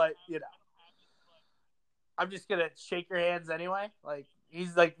it, but I'm just gonna shake your hands anyway. Like,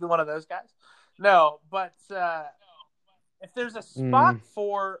 he's like one of those guys. No, but if there's a spot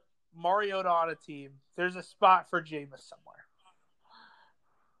for Mariota on a team, there's a spot for Jameis somewhere.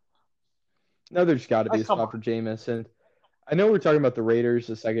 No, there's got to be a spot for Jameis. And I know we were talking about the Raiders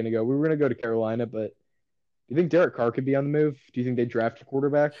a second ago. We were going to go to Carolina, but do you think Derek Carr could be on the move? Do you think they draft a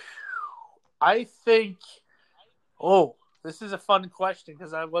quarterback? I think this is a fun question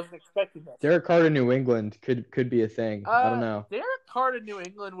because I wasn't expecting that. Derek Carr to New England could be a thing. I don't know. Derek Carr to New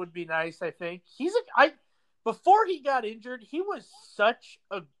England would be nice, I think. Before he got injured, he was such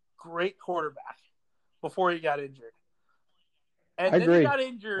a great quarterback before he got injured. And then he got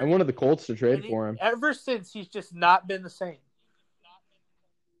injured. I wanted the Colts to trade for him. Ever since, he's just not been the same.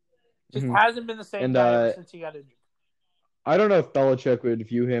 Just hasn't been the same guy ever since he got injured. I don't know if Belichick would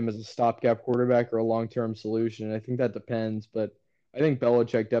view him as a stopgap quarterback or a long-term solution. I think that depends, but I think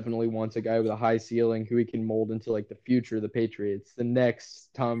Belichick definitely wants a guy with a high ceiling who he can mold into like the future of the Patriots, the next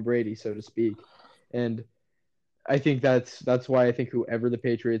Tom Brady, so to speak. And I think that's why I think whoever the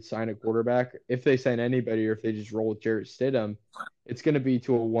Patriots sign a quarterback, if they sign anybody or if they just roll with Jarrett Stidham, it's going to be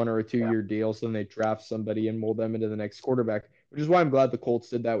to a 1 or a 2 year deal. So then they draft somebody and mold them into the next quarterback, which is why I'm glad the Colts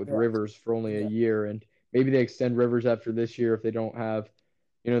did that with Rivers for only a year. And maybe they extend Rivers after this year if they don't have,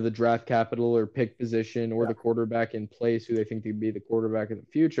 the draft capital or pick position or the quarterback in place who they think could be the quarterback of the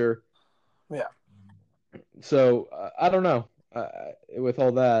future. Yeah. So I don't know. With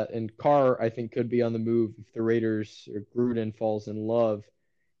all that, and Carr, I think, could be on the move if the Raiders or Gruden falls in love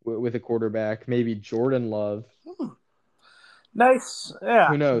with a quarterback, maybe Jordan Love. Nice, yeah.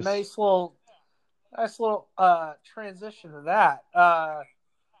 Who knows? Nice little transition to that.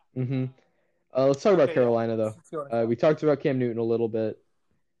 Let's talk about Carolina, though. We talked about Cam Newton a little bit,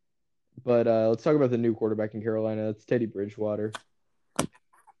 but let's talk about the new quarterback in Carolina. That's Teddy Bridgewater.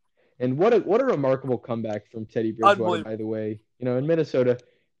 And what a remarkable comeback from Teddy Bridgewater, by the way. In Minnesota,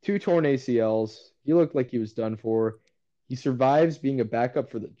 2 torn ACLs. He looked like he was done for. He survives being a backup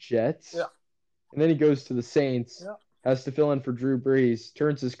for the Jets. Yeah. and then he goes to the Saints, Yeah. has to fill in for Drew Brees,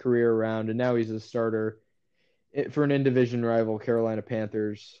 turns his career around, and now he's a starter for an in-division rival, Carolina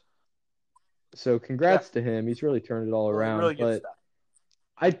Panthers. So Yeah. congrats to him. He's really turned it all Really, around. really good But stuff.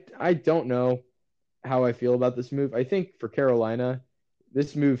 I don't know how I feel about this move. I think for Carolina,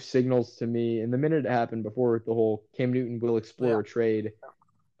 this move signals to me, and the minute it happened before the whole Cam Newton will explore Yeah. a trade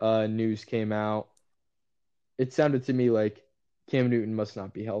news came out, it sounded to me like Cam Newton must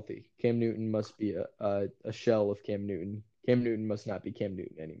not be healthy. Cam Newton must be a shell of Cam Newton. Cam Newton must not be Cam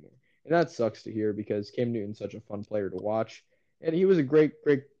Newton anymore. And that sucks to hear because Cam Newton's such a fun player to watch. And he was a great,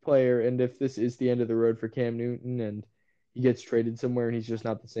 great player. And if this is the end of the road for Cam Newton and he gets traded somewhere and he's just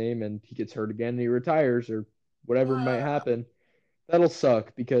not the same and he gets hurt again and he retires or whatever might happen, that'll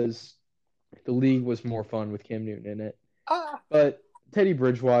suck because the league was more fun with Cam Newton in it. But Teddy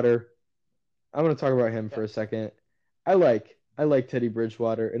Bridgewater, I want to talk about him for a second. I like Teddy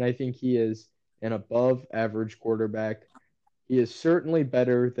Bridgewater, and I think he is an above average quarterback. He is certainly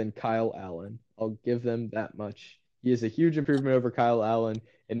better than Kyle Allen. I'll give them that much. He is a huge improvement over Kyle Allen,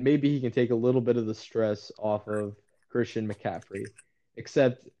 and maybe he can take a little bit of the stress off of Christian McCaffrey.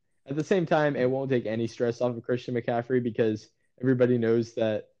 Except at the same time, it won't take any stress off of Christian McCaffrey because everybody knows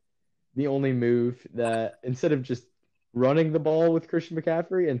that the only move that instead of just running the ball with Christian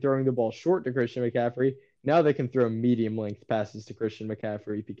McCaffrey and throwing the ball short to Christian McCaffrey, now they can throw medium length passes to Christian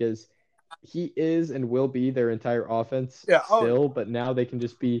McCaffrey because he is and will be their entire offense Yeah. Oh, still, but now they can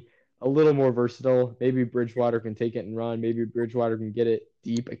just be a little more versatile. Maybe Bridgewater can take it and run. Maybe Bridgewater can get it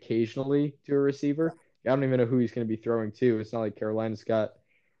deep occasionally to a receiver. I don't even know who he's going to be throwing to. It's not like Carolina's got,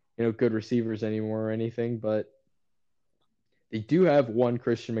 good receivers anymore or anything, but they do have one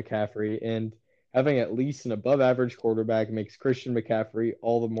Christian McCaffrey, and having at least an above average quarterback makes Christian McCaffrey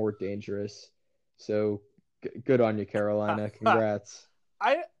all the more dangerous. So good on you, Carolina. Congrats.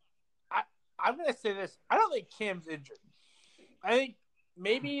 I, I, I'm gonna say this. I don't think Cam's injured. I think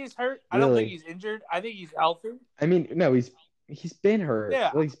maybe he's hurt. I don't think Really? he's injured. I think he's healthy. I mean, no, he's been hurt. Yeah,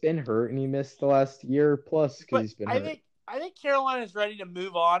 Well, he's been hurt, and he missed the last year plus because but he's been I hurt. think I think Carolina's ready to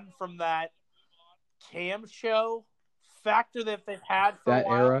move on from that Cam show factor that they've had for a That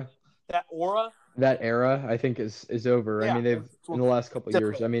while. era, That aura. I think is over. I Yeah, mean, they've in the last couple of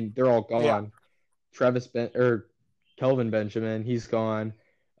years. I mean, they're all Yeah. gone. Kelvin Benjamin, he's gone.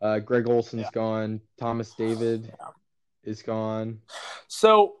 Greg Olson's gone. Thomas David is gone.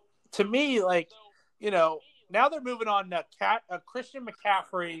 So to me, now they're moving on to Christian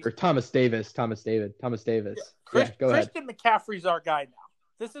McCaffrey. Or Thomas Davis. Yeah, go ahead. Christian McCaffrey's our guy now.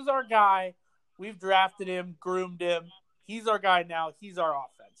 This is our guy. We've drafted him, groomed him. He's our guy now. He's our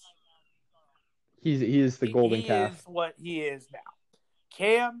offense. He is the golden calf. He is what he is now.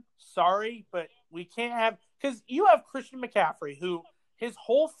 Cam, sorry, but we can't have because you have Christian McCaffrey, who his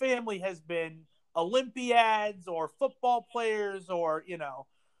whole family has been Olympiads or football players or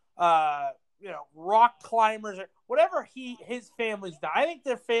rock climbers or whatever his family's done. I think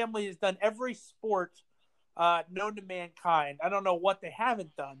their family has done every sport known to mankind. I don't know what they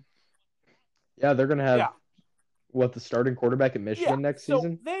haven't done. Yeah, they're gonna have the starting quarterback at Michigan next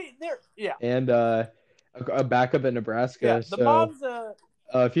season. They're and a backup at Nebraska. Yeah, the mom's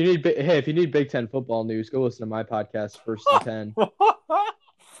if you need Big Ten football news, go listen to my podcast, First and 10.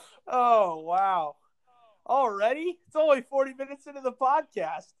 Oh wow! Already? It's only 40 minutes into the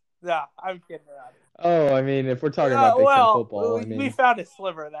podcast. Nah, I'm kidding around. Oh, I mean, if we're talking about Big Ten football, we found a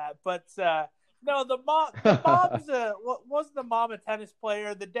sliver of that, but no, the mom's wasn't the mom a tennis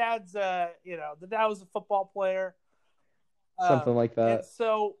player? The dad's the dad was a football player, something like that. And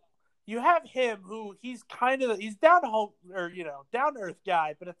so you have him who he's down to home or down to earth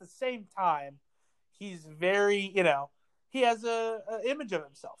guy, but at the same time, he's very he has a image of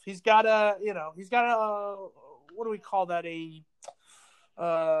himself. He's got a what do we call that,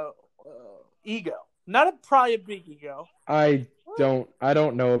 ego, not probably a big ego. I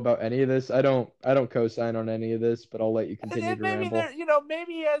don't know about any of this. I don't co-sign on any of this, but I'll let you continue to ramble.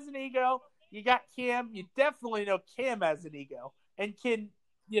 Maybe he has an ego. You got Cam. You definitely know Cam has an ego and can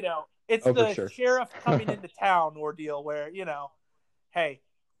it's the sheriff coming into town ordeal where hey,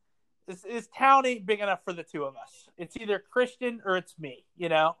 this town ain't big enough for the two of us. It's either Christian or it's me,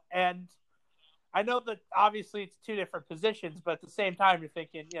 and I know that obviously it's two different positions, but at the same time you're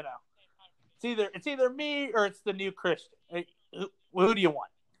thinking, it's either me or it's the new Christian. Who do you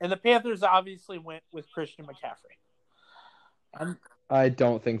want? And the Panthers obviously went with Christian McCaffrey. I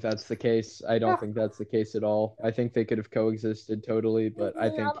don't think that's the case. I don't think that's the case at all. I think they could have coexisted totally, but I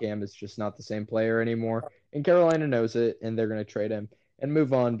think Cam is just not the same player anymore. And Carolina knows it, and they're going to trade him and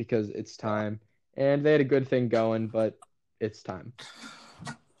move on because it's time. And they had a good thing going, but it's time.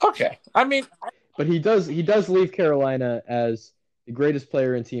 Okay. I mean, But he does leave Carolina as the greatest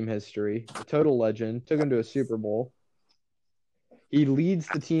player in team history, a total legend, took him to a Super Bowl. He leads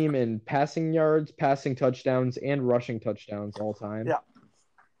the team in passing yards, passing touchdowns, and rushing touchdowns all time. Yeah.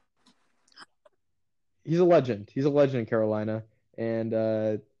 He's a legend. He's a legend in Carolina.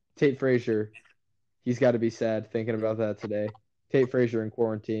 And Tate Frazier, he's got to be sad thinking about that today. Tate Frazier in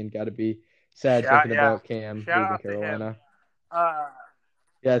quarantine, got to be sad thinking about Cam Shout leaving out to him. Carolina.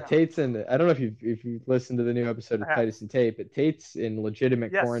 Yeah, Tate's in. I don't know if you listened to the new episode of Titus and Tate, but Tate's in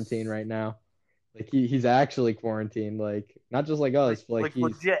legitimate quarantine right now. Like he's actually quarantined, like not just like us, but like he's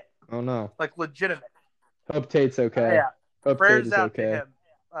legit. Oh no, like legitimate. Hope Tate's okay. Yeah, Hope prayers Tate is out okay. to him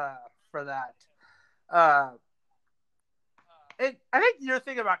for that. And I think your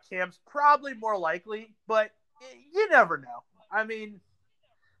thing about Cam's probably more likely, but you never know. I mean,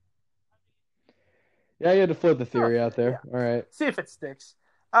 yeah, you had to float the theory out there. Yeah. All right, see if it sticks.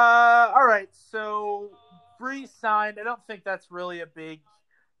 All right, so Bree signed. I don't think that's really a big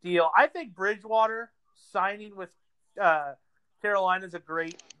deal. I think Bridgewater signing with Carolina is a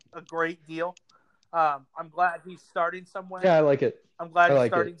great deal. I'm glad he's starting somewhere. Yeah, I like it. I'm glad he's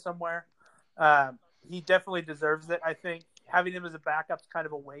starting somewhere. He definitely deserves it. I think having him as a backup is kind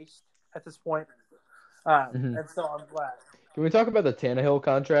of a waste at this point. And so I'm glad. Can we talk about the Tannehill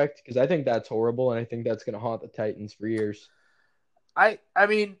contract? Because I think that's horrible, and I think that's going to haunt the Titans for years. I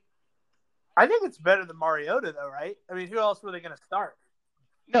mean, I think it's better than Mariota, though, right? I mean, who else were they going to start?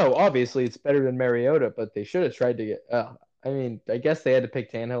 No, obviously it's better than Mariota, but they should have tried to get. I mean, I guess they had to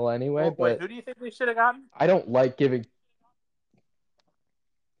pick Tannehill anyway. Well, but wait, who do you think they should have gotten? I don't like giving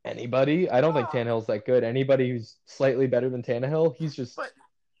anybody. I don't think Tannehill's that good. Anybody who's slightly better than Tannehill, he's just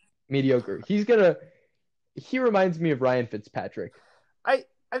mediocre. He reminds me of Ryan Fitzpatrick. I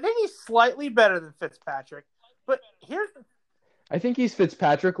think he's slightly better than Fitzpatrick, but I think he's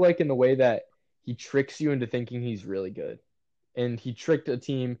Fitzpatrick-like in the way that he tricks you into thinking he's really good. And he tricked a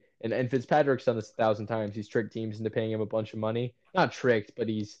team, and Fitzpatrick's done this 1,000 times. He's tricked teams into paying him a bunch of money. Not tricked, but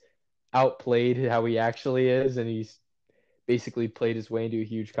he's outplayed how he actually is, and he's basically played his way into a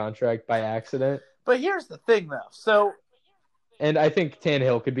huge contract by accident. But here's the thing, though. And I think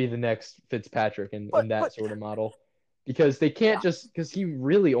Tannehill could be the next Fitzpatrick in that sort of model. Because they can't because he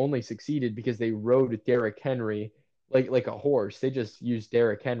really only succeeded because they rode Derrick Henry like a horse. They just used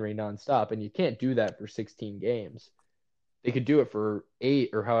Derrick Henry nonstop, and you can't do that for 16 games. They could do it for 8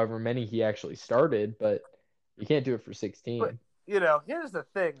 or however many he actually started, but you can't do it for 16. But, here's the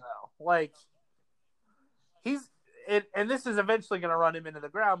thing, though. Like, and this is eventually going to run him into the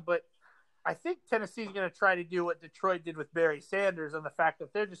ground, but I think Tennessee's going to try to do what Detroit did with Barry Sanders and the fact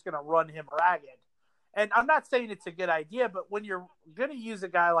that they're just going to run him ragged. And I'm not saying it's a good idea, but when you're going to use a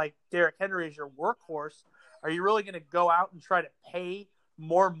guy like Derrick Henry as your workhorse, are you really going to go out and try to pay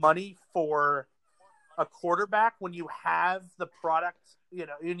more money for a quarterback when you have the product?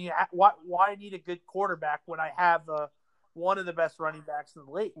 Why need a good quarterback when I have one of the best running backs in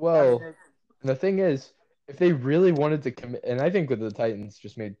the league? Well, the thing is, if they really wanted to commit, and I think that the Titans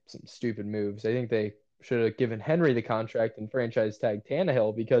just made some stupid moves. I think they should have given Henry the contract and franchise tag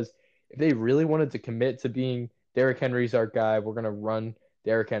Tannehill, because if they really wanted to commit to being Derrick Henry's our guy, we're going to run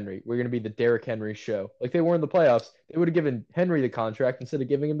Derrick Henry. We're going to be the Derrick Henry show. Like they were in the playoffs, they would have given Henry the contract instead of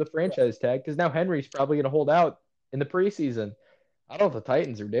giving him the franchise tag, because now Henry's probably going to hold out in the preseason. I don't know what the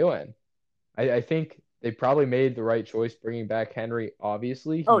Titans are doing. I think they probably made the right choice bringing back Henry,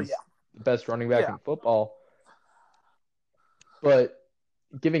 obviously. He's the best running back in football. But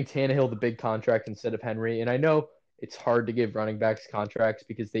giving Tannehill the big contract instead of Henry, and I know it's hard to give running backs contracts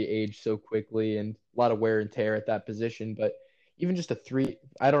because they age so quickly and a lot of wear and tear at that position, but even just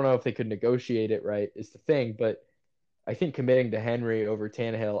I don't know if they could negotiate it right is the thing, but I think committing to Henry over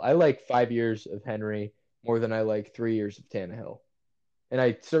Tannehill, I like 5 years of Henry more than I like 3 years of Tannehill. And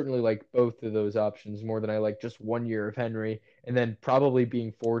I certainly like both of those options more than I like just 1 year of Henry, and then probably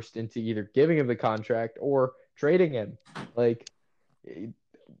being forced into either giving him the contract or trading him,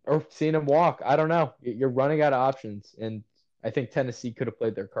 or seeing him walk. I don't know. You're running out of options, and I think Tennessee could have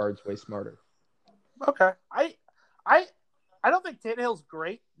played their cards way smarter. Okay. I don't think Tannehill's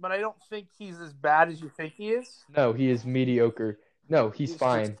great, but I don't think he's as bad as you think he is. No, he is mediocre. No, he's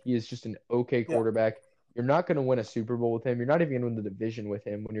fine. He is just an okay quarterback. You're not going to win a Super Bowl with him. You're not even going to win the division with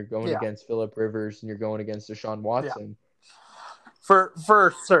him when you're going against Phillip Rivers and you're going against Deshaun Watson. For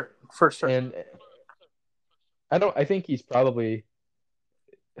certain. And I think he's probably,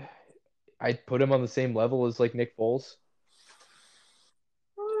 I'd put him on the same level as like Nick Foles.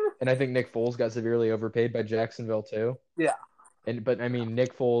 And I think Nick Foles got severely overpaid by Jacksonville too. Yeah. But I mean,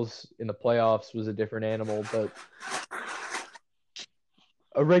 Nick Foles in the playoffs was a different animal, but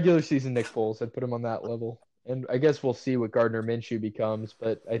a regular season Nick Foles. I'd put him on that level. And I guess we'll see what Gardner Minshew becomes,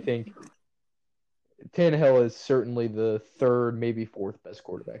 but I think Tannehill is certainly the third, maybe fourth best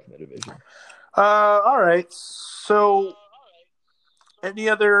quarterback in the division. All right. So, any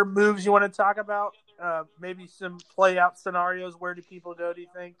other moves you want to talk about? Maybe some play out scenarios. Where do people go? Do you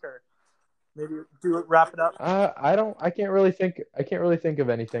think, or maybe do it? Wrap it up. I can't really think. I can't really think of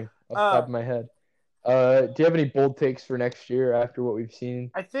anything off the top Uh, of my head. Do you have any bold takes for next year after what we've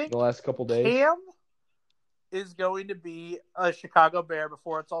seen I in think the last couple days? Cam is going to be a Chicago Bear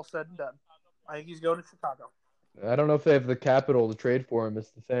before it's all said and done. I think he's going to Chicago. I don't know if they have the capital to trade for him.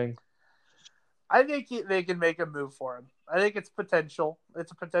 Is the thing. I think they can make a move for him. I think it's potential.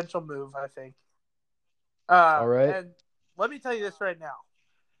 It's a potential move, I think. All right. And let me tell you this right now.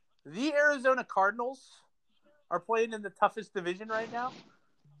 The Arizona Cardinals are playing in the toughest division right now,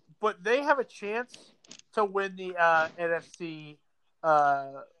 but they have a chance to win the NFC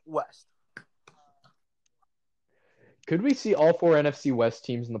West. Could we see all four NFC West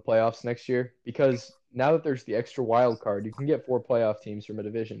teams in the playoffs next year? Because now that there's the extra wild card, you can get four playoff teams from a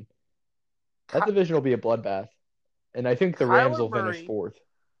division. That division will be a bloodbath. And I think the Rams will finish fourth.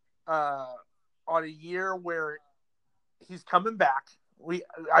 On a year where he's coming back.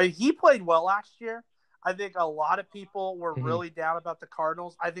 He played well last year. I think a lot of people were really down about the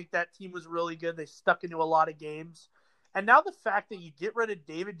Cardinals. I think that team was really good. They stuck into a lot of games. And now the fact that you get rid of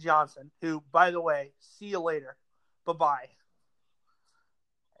David Johnson, who, by the way, see you later. Bye-bye.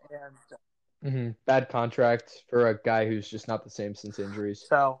 And bad contract for a guy who's just not the same since injuries.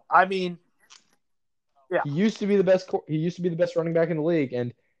 So, I mean, yeah. He used to be the best. He used to be the best running back in the league.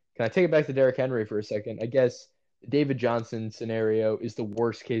 And can I take it back to Derrick Henry for a second? I guess the David Johnson scenario is the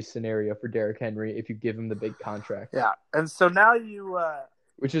worst case scenario for Derrick Henry if you give him the big contract. Yeah, and so now you.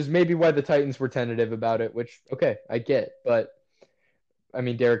 Which is maybe why the Titans were tentative about it. Which okay, I get, but I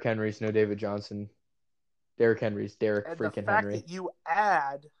mean Derrick Henry's no David Johnson. Derrick Henry's Derrick freaking Henry. And the fact that you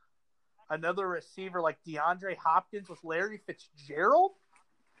add another receiver like DeAndre Hopkins with Larry Fitzgerald.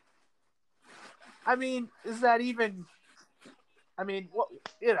 I mean, is that even? I mean, what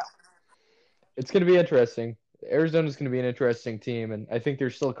you know? It's going to be interesting. Arizona's going to be an interesting team, and I think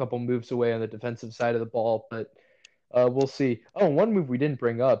they're still a couple moves away on the defensive side of the ball, but we'll see. Oh, one move we didn't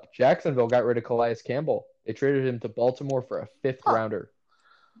bring up: Jacksonville got rid of Calais Campbell. They traded him to Baltimore for a fifth rounder.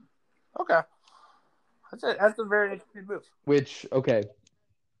 Okay, that's a very interesting move. Which okay.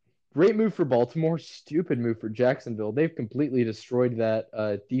 Great move for Baltimore, stupid move for Jacksonville. They've completely destroyed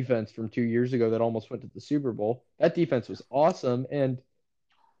that defense from 2 years ago that almost went to the Super Bowl. That defense was awesome, and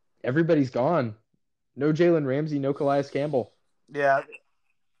everybody's gone. No Jalen Ramsey, no Calais Campbell. Yeah.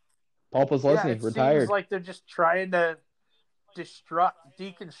 Paul Posluszny retired. Seems like they're just trying to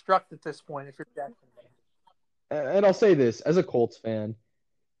deconstruct at this point if you're Jacksonville. And I'll say this, as a Colts fan,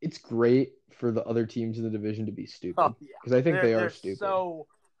 it's great for the other teams in the division to be stupid. Because I think they are stupid. So...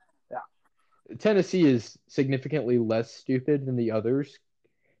 Tennessee is significantly less stupid than the others,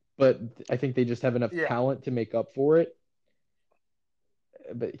 but I think they just have enough talent to make up for it.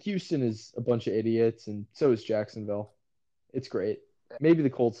 But Houston is a bunch of idiots, and so is Jacksonville. It's great. Maybe the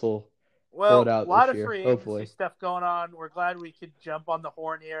Colts will pull it out this year. A lot of free agency stuff going on. We're glad we could jump on the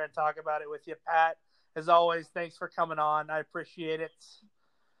horn here and talk about it with you, Pat. As always, thanks for coming on. I appreciate it.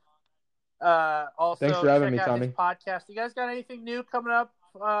 Also, thanks for having me, Tommy. Podcast. You guys got anything new coming up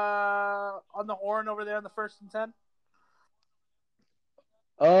on the horn over there on the 1st and 10?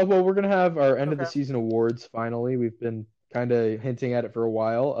 Well, we're gonna have our end of the season awards finally. We've been kind of hinting at it for a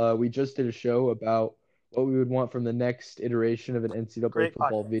while. We just did a show about what we would want from the next iteration of an NCAA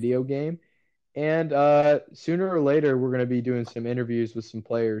football video game, and sooner or later we're gonna be doing some interviews with some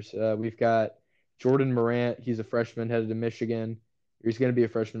players. We've got Jordan Morant. He's a freshman headed to Michigan. He's going to be a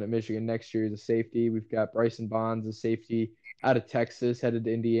freshman at Michigan next year. He's a safety. We've got Bryson Bonds, a safety out of Texas, headed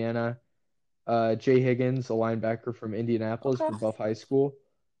to Indiana. Jay Higgins, a linebacker from Indianapolis from Buff High School.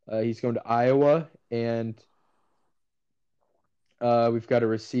 He's going to Iowa. And we've got a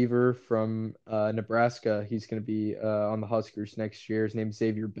receiver from Nebraska. He's going to be on the Huskers next year. His name's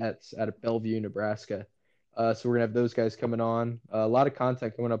Xavier Betts out of Bellevue, Nebraska. So we're going to have those guys coming on. A lot of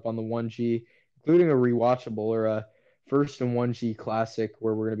content coming up on the 1G, including a rewatchable or a First and 1G Classic,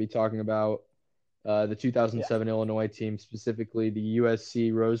 where we're going to be talking about the 2007 Illinois team, specifically the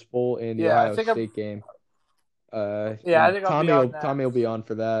USC Rose Bowl and the Ohio State game. I think Tommy will be on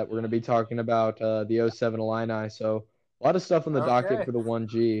for that. We're going to be talking about the 07 Illini. So a lot of stuff on the docket for the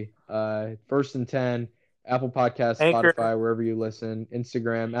 1G. First and 10, Apple Podcasts, Spotify, wherever you listen.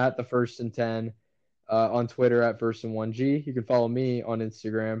 Instagram at the First and 10. On Twitter at First and 1G. You can follow me on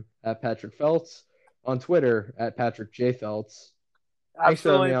Instagram at Patrick Felts. On Twitter at Patrick J. Felts. Thanks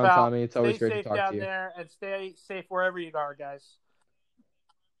for having me Absolutely, on, pal. Tommy. It's Stay always great to safe talk to down you. there and stay safe wherever you are, guys.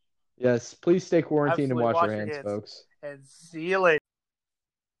 Yes, please stay quarantined and Absolutely. wash your Wash your hands, hands. folks. And see you later.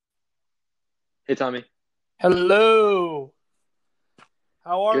 Hey, Tommy. Hello.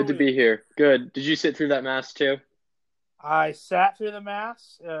 How are Good to we? be here. Good. Did you sit through that mass too? I sat through the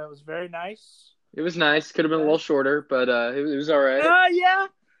mass. It was very nice. It was nice. Could have been a little shorter, but it was all right. Yeah.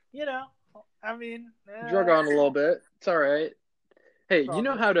 You know, I mean, Drug on a little bit. It's all right. Hey, all good.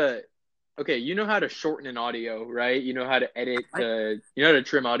 you know how to shorten an audio, right? You know how to you know how to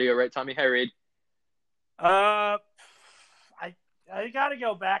trim audio, right, Tommy? Hi, Reed. I got to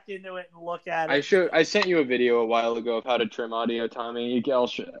go back into it and look at it. I sent you a video a while ago of how to trim audio, Tommy.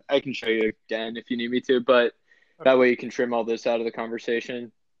 I can show you again if you need me to, but that way you can trim all this out of the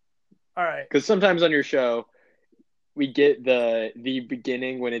conversation. All right. Because sometimes on your show, we get the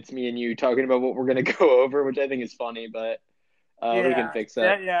beginning when it's me and you talking about what we're going to go over, which I think is funny, but we can fix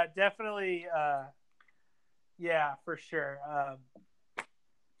that. Yeah, definitely. Yeah, for sure.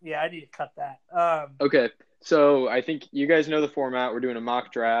 Yeah, I need to cut that. Okay, so I think you guys know the format. We're doing a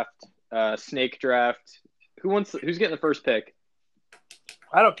mock draft, snake draft. Who's getting the first pick?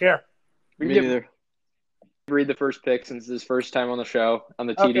 I don't care. We can give Reed the first pick since it's his first time on the show on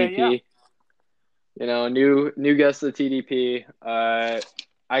the TDP. Okay, yeah. You know, new guest of the TDP.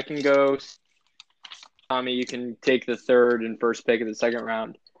 I can go. Tommy, you can take the third and first pick of the second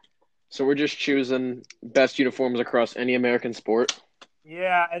round. So we're just choosing best uniforms across any American sport.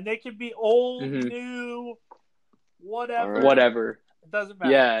 Yeah, and they could be old, new, whatever. Right. Whatever. It doesn't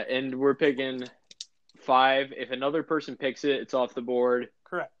matter. Yeah, and we're picking 5. If another person picks it, it's off the board.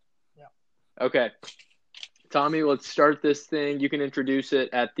 Correct. Yeah. Okay. Tommy, let's start this thing. You can introduce it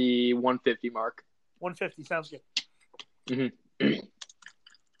at the 150 mark. 150 sounds good. Mm-hmm.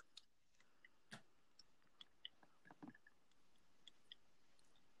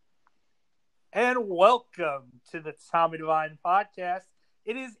 And welcome to the Tommy Devine podcast.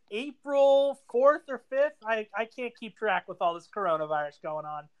 It is April 4th or 5th. I can't keep track with all this coronavirus going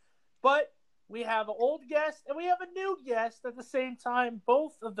on. But we have an old guest and we have a new guest at the same time,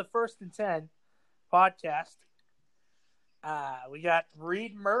 both of the First and 10 podcast. We got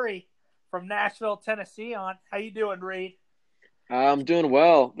Reed Murray from Nashville, Tennessee on. How you doing, Reed? I'm doing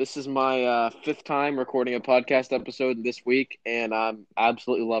well. This is my 5th time recording a podcast episode this week, and I'm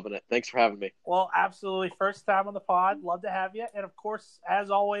absolutely loving it. Thanks for having me. Well, absolutely. First time on the pod. Love to have you. And, of course,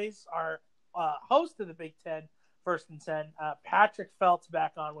 as always, our host of the Big Ten, First and 10, Patrick Felts,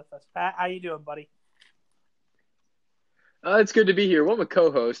 back on with us. Pat, how you doing, buddy? It's good to be here. Well, I'm a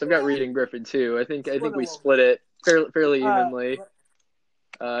co-host. I've got Reed and Griffin, too. I think we split it fairly evenly.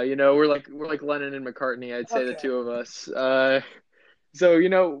 You know, we're like Lennon and McCartney, I'd say, the two of us. So, you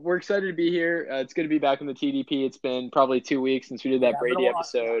know, we're excited to be here. It's good to be back in the TDP. It's been probably 2 weeks since we did that Brady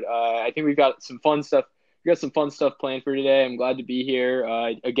episode. I think we've got some fun stuff. We got some fun stuff planned for today. I'm glad to be here.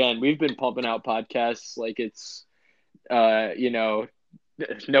 Again, we've been pumping out podcasts like it's, you know,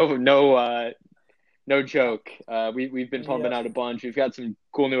 no joke. We've been pumping out a bunch. We've got some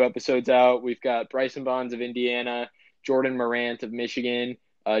cool new episodes out. We've got Bryson Bonds of Indiana, Jordan Morant of Michigan,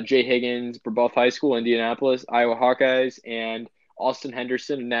 Jay Higgins, Brebeuf High School, Indianapolis, Iowa Hawkeyes, and Austin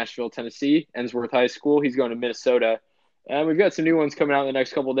Henderson of Nashville, Tennessee, Ensworth High School. He's going to Minnesota. And we've got some new ones coming out in the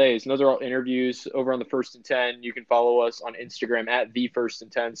next couple of days. And those are all interviews over on the First and 10. You can follow us on Instagram at the First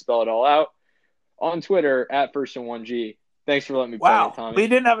and 10, spell it all out. On Twitter at First and 1G. Thanks for letting me play it, Tommy. We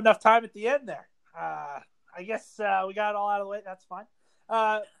didn't have enough time at the end there. I guess we got it all out of the way. That's fine.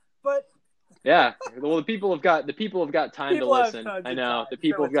 But yeah, well, the people have got time to listen. I know the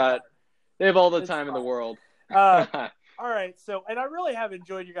people they have all the time in the world. All right, so and I really have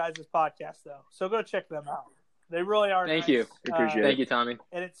enjoyed you guys' podcast though. So go check them out. They really are. Thank nice. you. Appreciate it. Thank you, Tommy.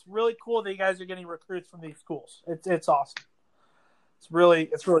 And it's really cool that you guys are getting recruits from these schools. It's awesome. It's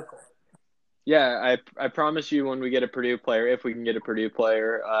really cool. Yeah, I promise you when we get a Purdue player, if we can get a Purdue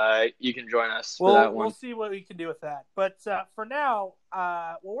player, you can join us for that one. We'll see what we can do with that. But for now,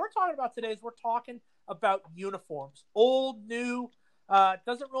 what we're talking about today is we're talking about uniforms. Old, new,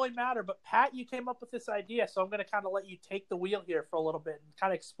 doesn't really matter. But, Pat, you came up with this idea, so I'm going to kind of let you take the wheel here for a little bit and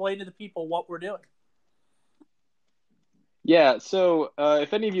kind of explain to the people what we're doing. Yeah, so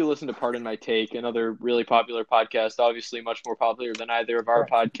if any of you listen to Pardon My Take, another really popular podcast, obviously much more popular than either of our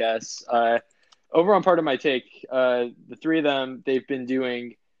podcasts, over on Pardon My Take, the three of them, they've been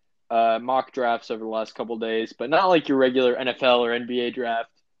doing mock drafts over the last couple of days, but not like your regular NFL or NBA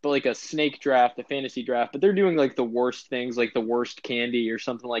draft, but like a snake draft, a fantasy draft, but they're doing like the worst things, like the worst candy or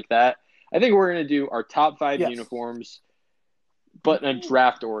something like that. I think we're going to do our top 5 uniforms, but in a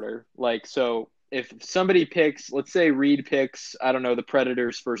draft order. Like, so if somebody picks, let's say Reed picks, I don't know, the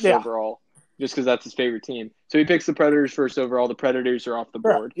Predators first Yeah. overall, just because that's his favorite team. So he picks the Predators first overall. The Predators are off the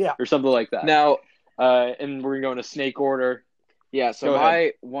Sure, board, yeah. or something like that. Now, and we're going to snake order. yeah. So Go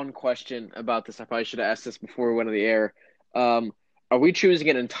ahead. one question about this, I probably should have asked this before we went on the air. Are we choosing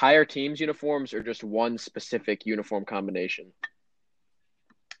an entire team's uniforms or just one specific uniform combination?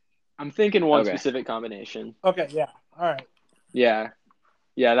 I'm thinking one Okay. specific combination. Okay, yeah. All right. Yeah.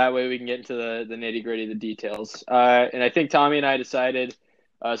 Yeah, that way we can get into the nitty-gritty, the details. And I think Tommy and I decided,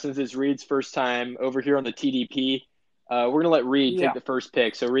 since it's Reed's first time over here on the TDP, we're going to let Reed take the first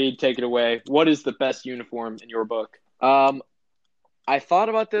pick. So, Reed, take it away. What is the best uniform in your book? I thought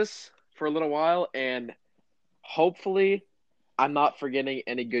about this for a little while, and hopefully I'm not forgetting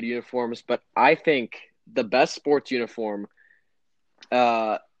any good uniforms, but I think the best sports uniform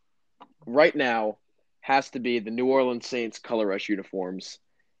right now has to be the New Orleans Saints Color Rush uniforms.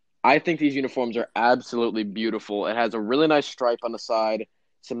 I think these uniforms are absolutely beautiful. It has a really nice stripe on the side,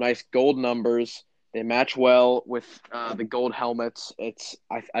 some nice gold numbers. They match well with the gold helmets.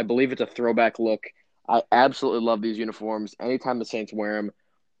 I believe it's a throwback look. I absolutely love these uniforms. Anytime the Saints wear them,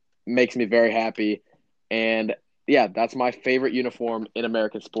 makes me very happy. And yeah, that's my favorite uniform in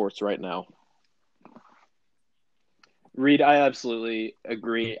American sports right now. Reed, I absolutely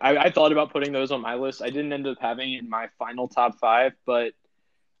agree. I thought about putting those on my list. I didn't end up having it in my final top 5, but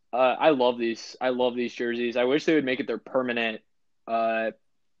I love these. I love these jerseys. I wish they would make it their permanent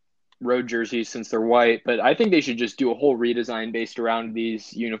road jerseys since they're white, but I think they should just do a whole redesign based around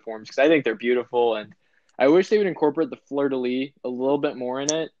these uniforms because I think they're beautiful, and I wish they would incorporate the fleur-de-lis a little bit more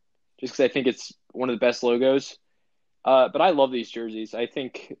in it just because I think it's one of the best logos. But I love these jerseys. I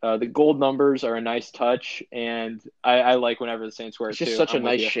think the gold numbers are a nice touch, and I like whenever the Saints wear it It's just too. such I'm a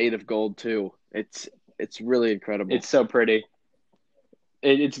with nice you. shade of gold too. It's really incredible. It's so pretty.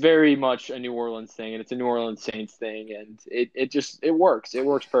 It's very much a New Orleans thing, and it's a New Orleans Saints thing, and it works. It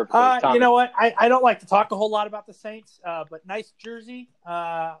works perfectly. Tommy. You know what? I don't like to talk a whole lot about the Saints, but nice jersey,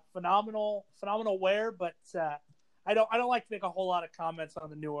 phenomenal wear. But I don't like to make a whole lot of comments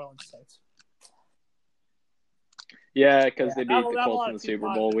on the New Orleans Saints. Yeah, because they beat not the a Colts lot in the of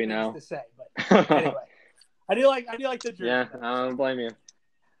Super Bowl. We things know. to say, but anyway, I do like the jersey. Yeah, though, I don't blame you.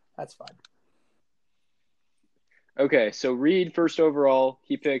 That's fine. Okay, so Reed, first overall,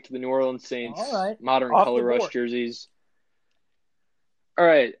 he picked the New Orleans Saints modern Off color the rush board. jerseys. All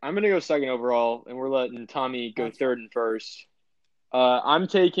right, I'm going to go second overall, and we're letting Tommy go third and first. I'm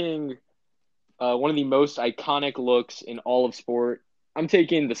taking one of the most iconic looks in all of sport. I'm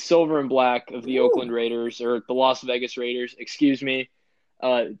taking the silver and black of the Oakland Raiders, or the Las Vegas Raiders, excuse me.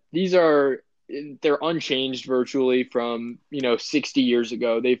 They're unchanged virtually from, 60 years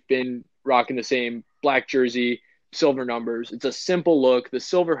ago. They've been rocking the same black jersey, silver numbers. It's a simple look. The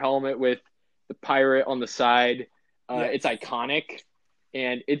silver helmet with the pirate on the side, It's iconic,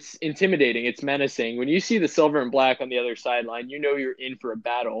 and it's intimidating. It's menacing. When you see the silver and black on the other sideline, you know you're in for a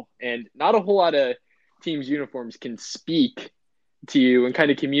battle. And not a whole lot of teams' uniforms can speak to you and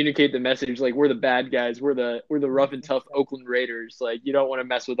kind of communicate the message like we're the bad guys, we're the rough and tough Oakland Raiders. Like, you don't want to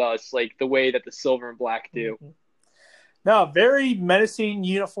mess with us like the way that the silver and black do. No, very menacing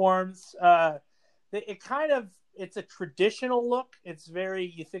uniforms. It's a traditional look. It's very,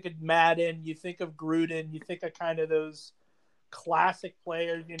 you think of Madden, you think of Gruden, you think of kind of those classic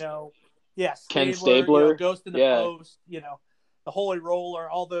players, Ken Stabler, Ghost in the Post, the Holy Roller,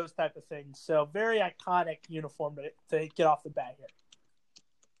 all those type of things. So very iconic uniform to get off the bat here.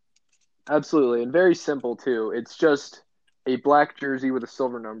 Absolutely, and very simple too. It's just a black jersey with a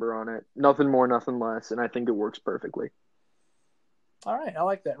silver number on it. Nothing more, nothing less, and I think it works perfectly. All right, I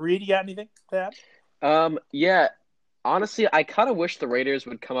like that. Reed, you got anything to add? Yeah, honestly, I kind of wish the Raiders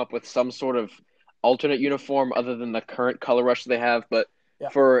would come up with some sort of alternate uniform other than the current color rush they have. But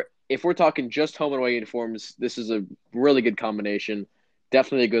if we're talking just home and away uniforms, this is a really good combination.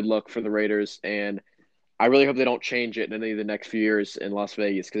 Definitely a good look for the Raiders, and I really hope they don't change it in any of the next few years in Las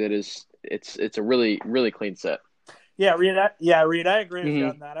Vegas because it's a really, really clean set. Yeah, Reed, I agree with you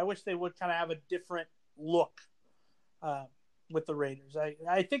on that. I wish they would kind of have a different look with the Raiders.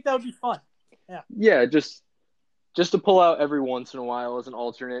 I think that would be fun. Yeah, just to pull out every once in a while as an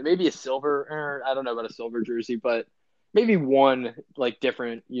alternate, maybe a silver, or I don't know about a silver jersey, but maybe one like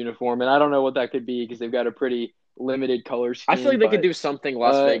different uniform, and I don't know what that could be because they've got a pretty limited color scheme. I feel like they could do something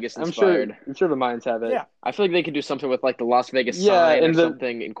Las Vegas inspired. I'm sure the Minds have it. Yeah, I feel like they could do something with like the Las Vegas sign or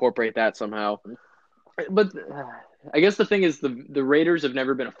something, incorporate that somehow. But I guess the thing is the Raiders have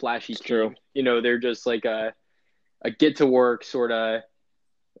never been a flashy team. True. They're just like a get to work sort of.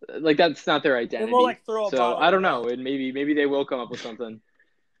 Like, that's not their identity. more like throw a so bottle I don't know. And maybe they will come up with something.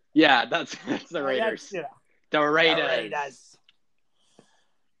 Yeah, that's the Raiders. That's, The Raiders. Raiders.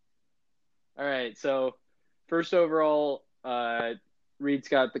 All right, so first overall, Reed's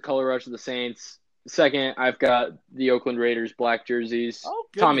got the color rush of the Saints. Second, I've got the Oakland Raiders black jerseys. Oh,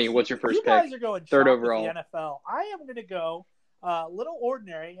 goodness. Tommy, what's your first pick? You guys are going Third chalk overall. with the NFL. I am going to go a little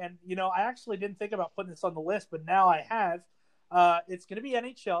ordinary, and I actually didn't think about putting this on the list, but now I have. It's going to be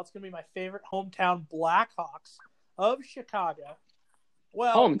NHL. It's going to be my favorite hometown Blackhawks of Chicago.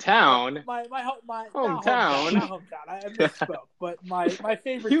 Well, hometown. My hometown. Not hometown. I misspoke, but my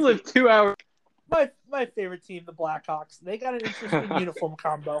favorite. You live 2 hours. My favorite team, the Blackhawks. They got an interesting uniform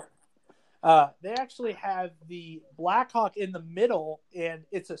combo. They actually have the Blackhawk in the middle, and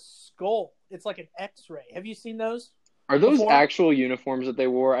it's a skull. It's like an X-ray. Have you seen those? Are those actual uniforms that they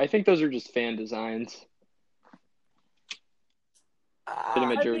wore? I think those are just fan designs.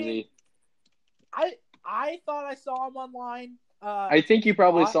 Jersey. I thought I saw them online. I think you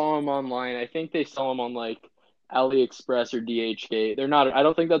probably saw them online. I think they saw them on like AliExpress or DHgate. They're not. I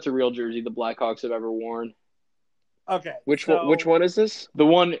don't think that's a real jersey the Blackhawks have ever worn. Okay. Which one is this? The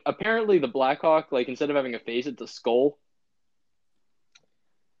one apparently the Blackhawk, like instead of having a face, it's a skull.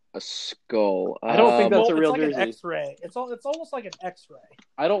 A skull. I don't think that's a real jersey. It's like an X-ray. It's almost like an X-ray.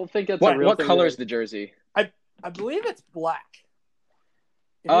 I don't think that's a real. What color is the jersey? I believe it's black.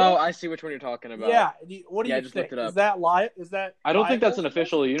 I see which one you're talking about. Yeah. What do you I just think? looked it up. Is that live? Is that? I don't think that's an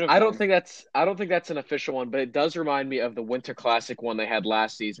official uniform. I don't think that's an official one, but it does remind me of the Winter Classic one they had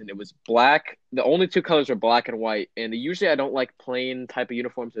last season. It was black. The only two colors are black and white, and usually I don't like plain type of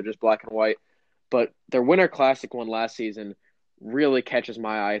uniforms. They're just black and white. But their Winter Classic one last season really catches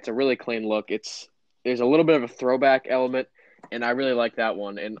my eye. It's a really clean look. There's a little bit of a throwback element, and I really like that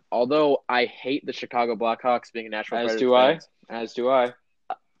one. And although I hate the Chicago Blackhawks being a Nashville Predators fans, as do I.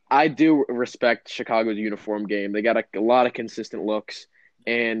 I do respect Chicago's uniform game. They got a lot of consistent looks,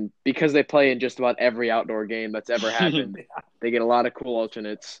 and because they play in just about every outdoor game that's ever happened, they get a lot of cool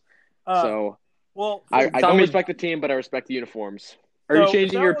alternates. I don't respect the team, but I respect the uniforms. Are you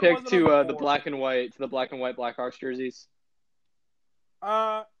changing your pick to the black and white Blackhawks jerseys?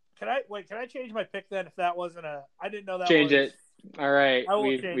 Can I change my pick then? If that wasn't I didn't know that. Change it. All right,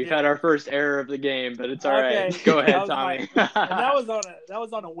 we've had our first error of the game, but it's all right. Go ahead, Tommy. And that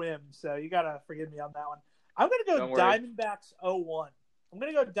was on a whim, so you gotta forgive me on that one. I'm gonna go Diamondbacks 01. I'm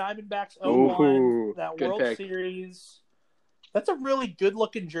gonna go Diamondbacks 01. That World Series. That's a really good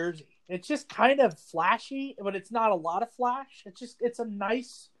looking jersey. It's just kind of flashy, but it's not a lot of flash. It's a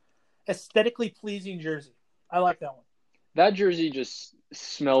nice, aesthetically pleasing jersey. I like that one. That jersey just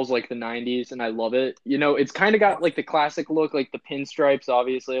smells like the 90s, and I love it. It's kind of got like the classic look, like the pinstripes,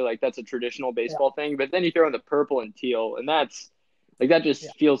 obviously. Like that's a traditional baseball thing. But then you throw in the purple and teal, and that's like that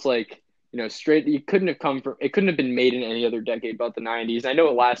just feels like straight. It couldn't have been made in any other decade but the 90s. I know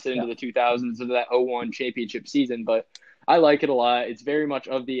it lasted into the 2000s of that 01 championship season, but I like it a lot. It's very much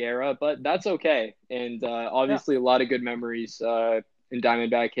of the era, but that's okay. And obviously a lot of good memories in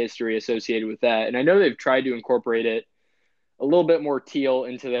Diamondback history associated with that. And I know they've tried to incorporate it a little bit more teal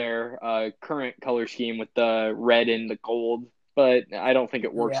into their current color scheme with the red and the gold, but I don't think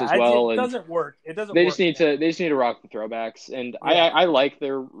it works as well. It doesn't work. They just need to rock the throwbacks, and I like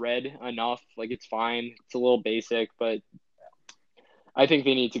their red enough. Like it's fine. It's a little basic, but I think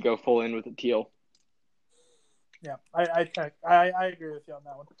they need to go full in with the teal. Yeah, I agree with you on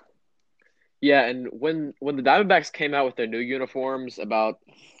that one. Yeah, and when the Diamondbacks came out with their new uniforms about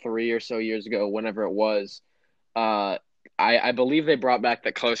 3 or so years ago, whenever it was, I believe they brought back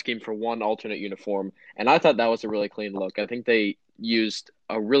that color scheme for one alternate uniform, and I thought that was a really clean look. I think they used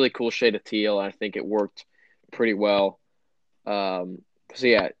a really cool shade of teal, and I think it worked pretty well. So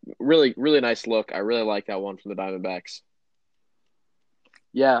yeah, really, really nice look. I really like that one from the Diamondbacks.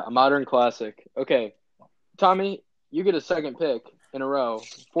 Yeah, a modern classic. Okay, Tommy, you get a second pick in a row.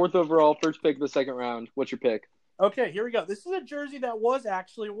 4th overall, first pick of the second round. What's your pick? Okay, here we go. This is a jersey that was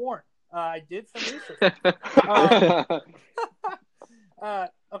actually worn. I did some research.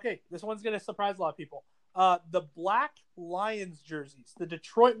 Okay, this one's going to surprise a lot of people. The black Lions jerseys, the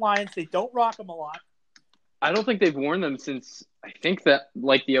Detroit Lions, they don't rock them a lot. I don't think they've worn them since, I think that,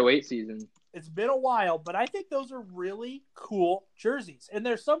 like the 08 season. It's been a while, but I think those are really cool jerseys. And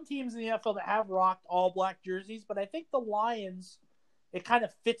there's some teams in the NFL that have rocked all black jerseys, but I think the Lions, it kind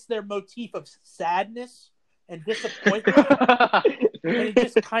of fits their motif of sadness and disappointment. And it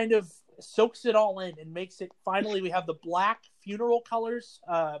just kind of soaks it all in and makes it, finally, we have the black funeral colors.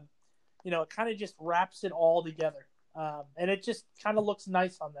 It kind of just wraps it all together. And it just kind of looks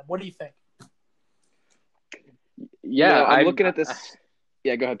nice on them. What do you think? Yeah, I'm looking at this.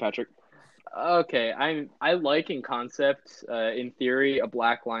 Yeah, go ahead, Patrick. Okay, I like in concept, in theory, a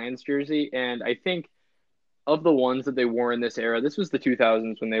black Lions jersey, and I think of the ones that they wore in this era, this was the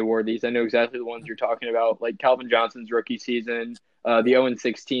 2000s when they wore these. I know exactly the ones you're talking about, like Calvin Johnson's rookie season, the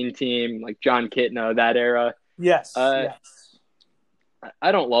 0-16 team, like John Kitna, that era. Yes, Uh, yes.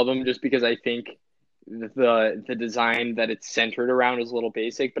 I don't love them just because I think the design that it's centered around is a little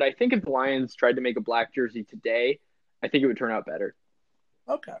basic. But I think if the Lions tried to make a black jersey today, I think it would turn out better.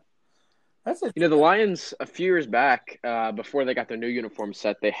 Okay. That's it. You know, the Lions a few years back, before they got their new uniform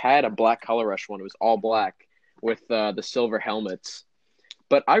set, they had a black color rush one. It was all black with the silver helmets.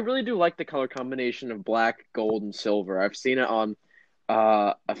 But I really do like the color combination of black, gold, and silver. I've seen it on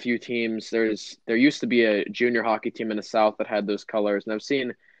a few teams. There used to be a junior hockey team in the South that had those colors, and I've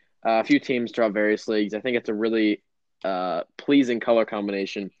seen a few teams throughout various leagues. I think it's a really pleasing color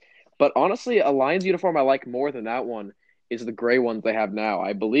combination. But honestly, a Lions uniform I like more than that one is the gray ones they have now.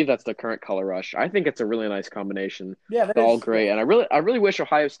 I believe that's the current color rush. I think it's a really nice combination, Yeah, that the all is. gray, Yeah. and I really wish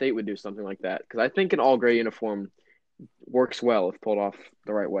Ohio State would do something like that because I think an all gray uniform works well if pulled off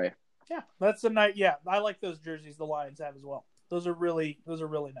the right way. Yeah, that's a nice. Yeah, I like those jerseys the Lions have as well. Those are really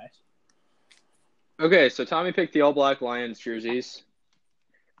nice. Okay, so Tommy picked the all black Lions jerseys.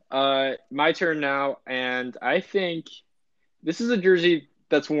 My turn now, and I think this is a jersey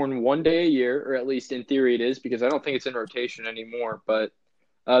that's worn one day a year, or at least in theory it is, because I don't think it's in rotation anymore. But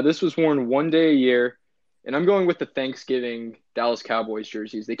this was worn one day a year, and I'm going with the Thanksgiving Dallas Cowboys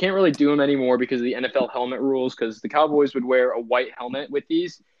jerseys. They can't really do them anymore because of the NFL helmet rules, because the Cowboys would wear a white helmet with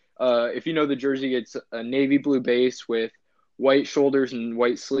these. If you know the jersey, it's a navy blue base with white shoulders and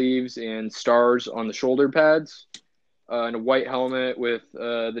white sleeves and stars on the shoulder pads, and a white helmet with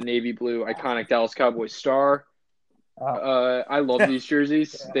the navy blue iconic Dallas Cowboys star. I love these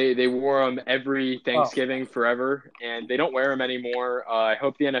jerseys. Yeah. They wore them every Thanksgiving forever, and they don't wear them anymore. I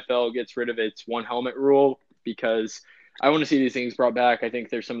hope the NFL gets rid of its one helmet rule because I want to see these things brought back. I think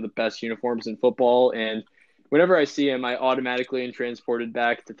they're some of the best uniforms in football, and whenever I see them, I automatically am transported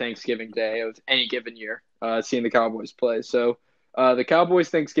back to Thanksgiving Day of any given year, seeing the Cowboys play. So the Cowboys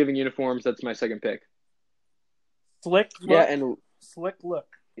Thanksgiving uniforms, that's my second pick. Slick look. Yeah, and Slick look.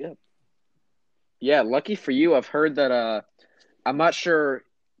 yeah. Yeah, lucky for you. I've heard that I'm not sure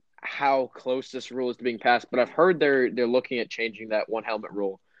how close this rule is to being passed, but I've heard they're looking at changing that one helmet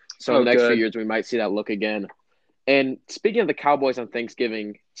rule. So in the next few years we might see that look again. And speaking of the Cowboys on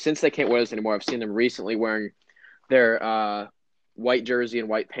Thanksgiving, since they can't wear this anymore, I've seen them recently wearing their white jersey and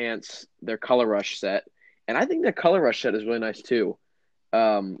white pants, their color rush set. And I think their color rush set is really nice too.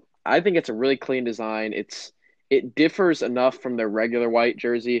 I think it's a really clean design. It differs enough from their regular white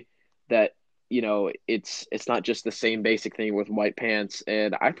jersey that it's not just the same basic thing with white pants,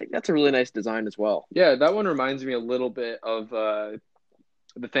 and I think that's a really nice design as well. Yeah, that one reminds me a little bit of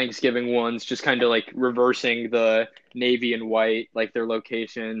the Thanksgiving ones, just kind of like reversing the navy and white, like their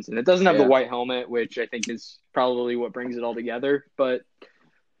locations, and it doesn't have the white helmet, which I think is probably what brings it all together. But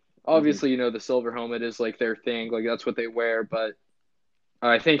obviously, the silver helmet is like their thing, like that's what they wear. But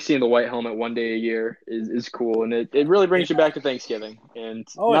I think seeing the white helmet one day a year is cool, and it really brings you back to Thanksgiving. And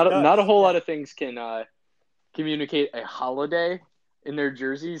not a whole lot of things can communicate a holiday in their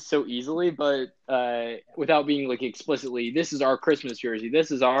jerseys so easily, but without being like explicitly, this is our Christmas jersey,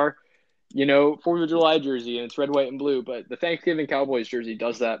 this is our 4th of July jersey, and it's red, white, and blue. But the Thanksgiving Cowboys jersey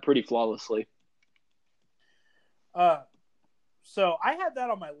does that pretty flawlessly. So I had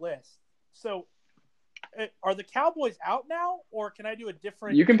that on my list. So are the Cowboys out now, or can I do a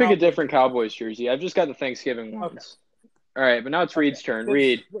different? You can pick a different Cowboys jersey. I've just got the Thanksgiving ones. Okay. All right, but now it's Reed's turn.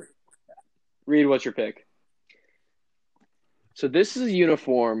 Reed, what's your pick? So this is a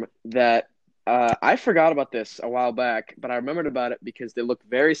uniform that I forgot about this a while back, but I remembered about it because they look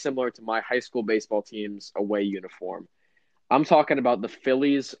very similar to my high school baseball team's away uniform. I'm talking about the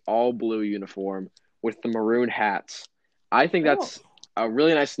Phillies all blue uniform with the maroon hats. I think that's a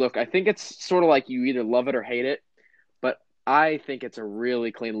really nice look. I think it's sort of like you either love it or hate it, but I think it's a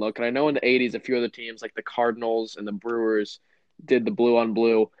really clean look. And I know in the 80s, a few other teams like the Cardinals and the Brewers did the blue on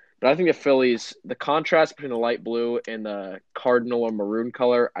blue. But I think the Phillies, the contrast between the light blue and the cardinal or maroon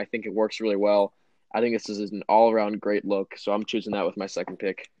color, I think it works really well. I think this is an all-around great look, so I'm choosing that with my second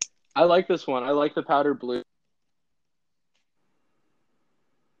pick. I like this one. I like the powder blue.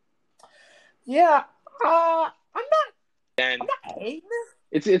 Yeah, I'm not hating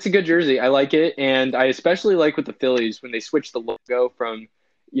it. It's a good jersey. I like it, and I especially like with the Phillies when they switch the logo from,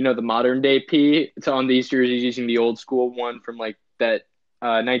 the modern day P to on these jerseys using the old school one from like that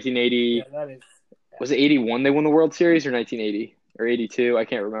 1980. Yeah, that is. Was it 81 they won the World Series, or 1980 or 82? I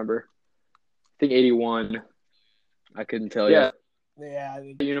can't remember. I think 81. I couldn't tell you. Yeah, I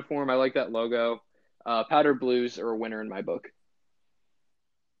think. Uniform. I like that logo. Powder blues are a winner in my book.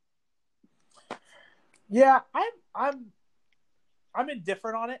 Yeah, I'm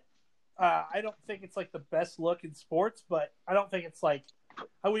indifferent on it. I don't think it's like the best look in sports, but I don't think it's like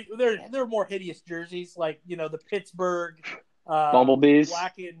there are more hideous jerseys like the Pittsburgh Bumblebees,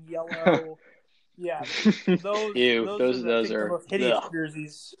 black and yellow. Yeah, those Ew, those are I think the most hideous ugh.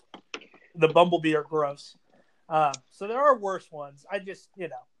 jerseys. The Bumblebee are gross. So there are worse ones. I just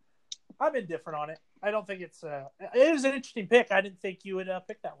I'm indifferent on it. I don't think it's it was an interesting pick. I didn't think you would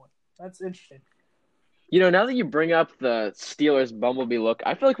pick that one. That's interesting. Now that you bring up the Steelers Bumblebee look,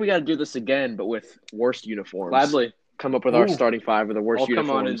 I feel like we got to do this again, but with worst uniforms. Gladly. Come up with our starting five of the worst I'll come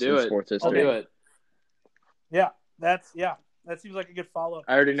uniforms on and do in it. sports history. I'll do it. Yeah, that seems like a good follow-up.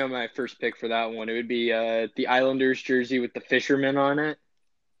 I already know my first pick for that one. It would be the Islanders jersey with the fisherman on it.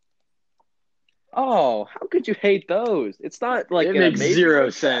 Oh, how could you hate those? It's not like it makes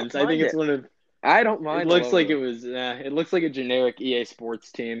zero sense. I think it's one of. I don't mind. It looks like it was. It looks like a generic EA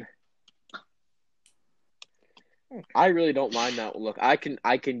Sports team. I really don't mind that look.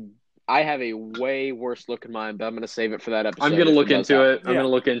 I have a way worse look in mind, but I'm going to save it for that episode. I'm going to look into it. I'm going to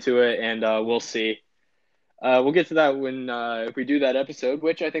look into it, and we'll see. We'll get to that when if we do that episode,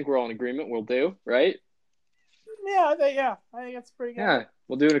 which I think we're all in agreement we'll do, right? Yeah, I think that's pretty good. Yeah,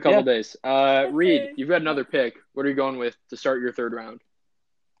 we'll do it in a couple days. Reed, you've got another pick. What are you going with to start your third round?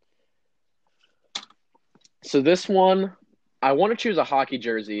 So this one, I want to choose a hockey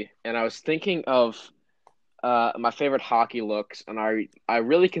jersey, and I was thinking of my favorite hockey looks, and I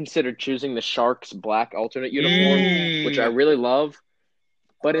really considered choosing the Sharks black alternate uniform, which I really love.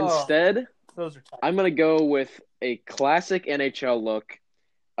 But instead, I'm going to go with a classic NHL look.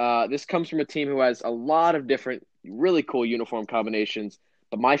 This comes from a team who has a lot of different really cool uniform combinations,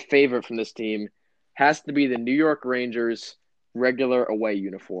 but my favorite from this team has to be the New York Rangers regular away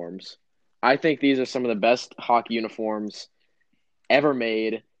uniforms. I think these are some of the best hockey uniforms ever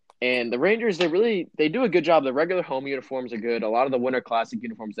made. And the Rangers, they do a good job. The regular home uniforms are good. A lot of the Winter Classic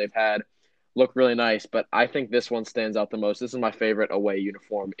uniforms they've had look really nice, but I think this one stands out the most. This is my favorite away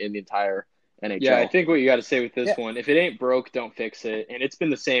uniform in the entire NHL. Yeah, I think what you got to say with this one, if it ain't broke, don't fix it. And it's been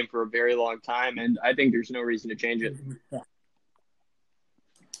the same for a very long time, and I think there's no reason to change it.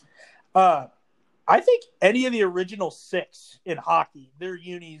 I think any of the original 6 in hockey, their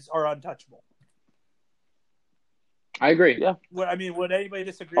unis are untouchable. I agree. Yeah. Would anybody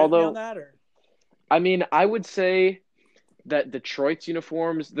disagree with me on that? Or? I would say that Detroit's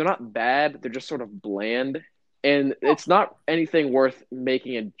uniforms, they're not bad. They're just sort of bland. And it's not anything worth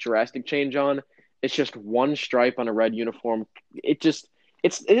making a drastic change on. It's just one stripe on a red uniform. It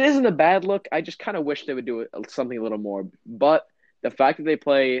isn't a bad look. I just kind of wish they would do something a little more. But the fact that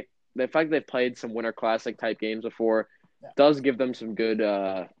they've played some Winter Classic type games before does give them some good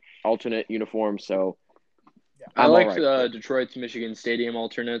alternate uniforms. So I liked Detroit's Michigan Stadium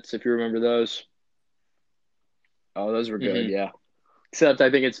alternates, if you remember those. Oh, those were good, yeah. Except I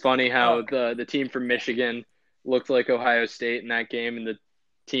think it's funny how the team from Michigan looked like Ohio State in that game, and the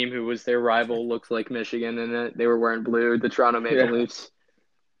team who was their rival looked like Michigan, and they were wearing blue, the Toronto Maple Leafs.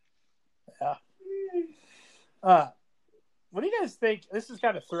 Yeah. What do you guys think? This is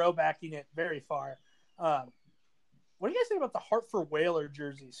kind of throwbacking it very far. What do you guys think about the Hartford Whaler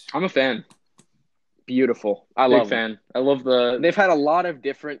jerseys? I'm a fan. Beautiful. I love fan. I love They've had a lot of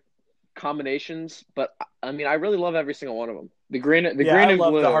different combinations, but I really love every single one of them. The green and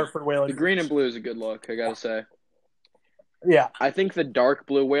blue. The Hartford Whalers. The green and blue is a good look, I gotta say. Yeah, I think the dark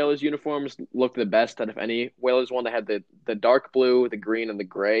blue Whalers uniforms look the best out of any Whalers one. They had the dark blue, the green, and the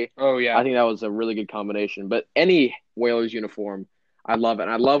gray. Oh yeah, I think that was a really good combination. But any Whalers uniform, I love it.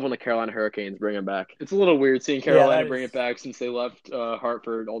 And I love when the Carolina Hurricanes bring them back. It's a little weird seeing Carolina bring it back since they left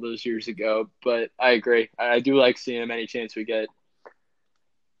Hartford all those years ago. But I agree. I do like seeing them any chance we get.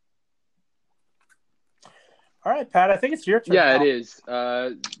 All right, Pat, I think it's your turn. Yeah, it is.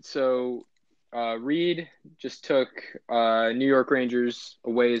 So Reed just took New York Rangers a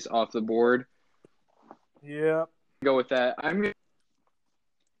ways off the board. Yeah. Go with that. I'm going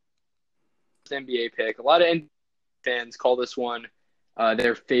to NBA pick. A lot of NBA fans call this one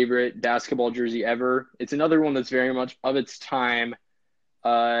their favorite basketball jersey ever. It's another one that's very much of its time,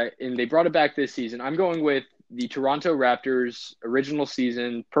 and they brought it back this season. I'm going with the Toronto Raptors original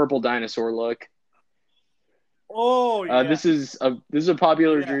season purple dinosaur look. Oh, yeah. This is a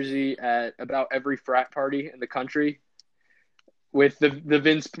popular jersey at about every frat party in the country. With the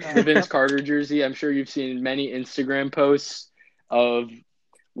Vince Carter jersey, I'm sure you've seen many Instagram posts of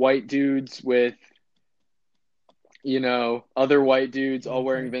white dudes with, other white dudes all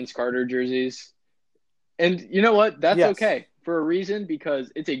wearing Vince Carter jerseys. And you know what? That's okay. for a reason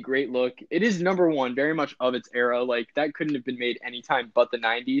because it's a great look. It is number one, very much of its era. Like that couldn't have been made anytime but the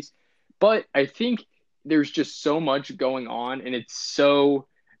 90s. But I think there's just so much going on and it's so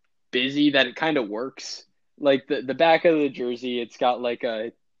busy that it kind of works. Like the back of the jersey, it's got like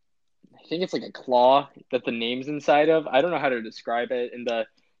I think it's like a claw that the name's inside of. I don't know how to describe it. And the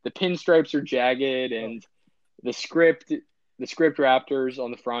pinstripes are jagged and the script Raptors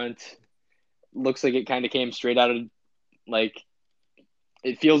on the front looks like it kind of came straight out of like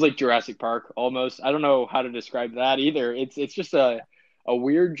it feels like Jurassic Park almost. I don't know how to describe that either. It's just a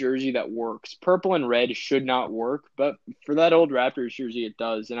weird jersey that works. Purple and red should not work, but for that old Raptors jersey, it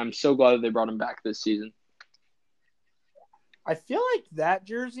does. And I'm so glad that they brought him back this season. I feel like that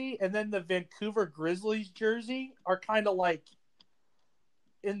jersey and then the Vancouver Grizzlies jersey are kind of like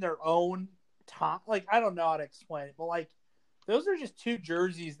in their own top. Like, I don't know how to explain it, but like those are just two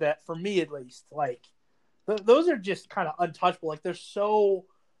jerseys that, for me at least, like those are just kind of untouchable. Like they're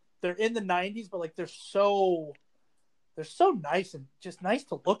in the 90s, but like they're so nice and just nice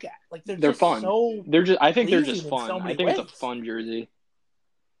to look at. Like they're just fun. I think they're just fun. So I think ways. It's a fun jersey.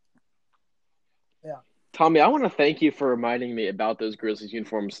 Yeah. Tommy, I want to thank you for reminding me about those Grizzlies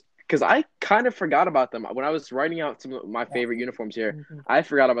uniforms because I kind of forgot about them. When I was writing out some of my favorite uniforms here, I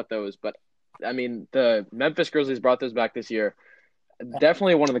forgot about those. But, I mean, the Memphis Grizzlies brought those back this year.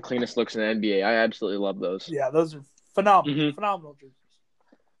 Definitely one of the cleanest looks in the NBA. I absolutely love those. Yeah, those are phenomenal, phenomenal jerseys.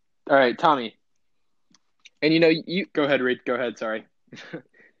 All right, Tommy. And, you Go ahead, Reed. Go ahead, sorry.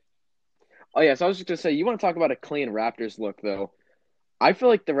 Oh, yeah, so I was just going to say, you want to talk about a clean Raptors look, though. I feel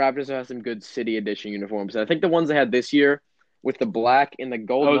like the Raptors have some good City Edition uniforms. I think the ones they had this year with the black and the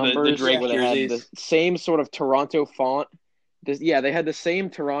gold numbers, the Drake where they jerseys. had the same sort of Toronto font. They had the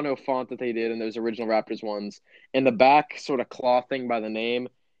same Toronto font that they did in those original Raptors ones. And the back sort of claw thing by the name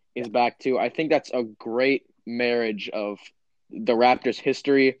is back too. I think that's a great marriage of the Raptors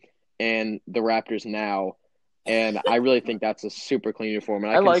history and the Raptors now. And I really think that's a super clean uniform.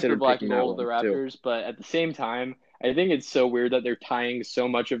 And I like the considered black picking and that gold of the one, too. Raptors, but at the same time, I think it's so weird that they're tying so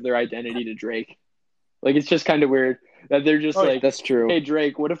much of their identity to Drake. Like, it's just kind of weird that they're just That's true. Hey,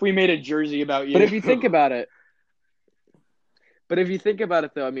 Drake, what if we made a jersey about you? But if you think about it,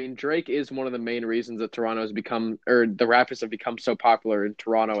 though, I mean, Drake is one of the main reasons that Toronto has become, or the Raptors have become so popular in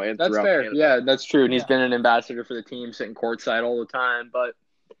Toronto and That's throughout fair. Canada. Yeah, that's true. And he's been an ambassador for the team, sitting courtside all the time. But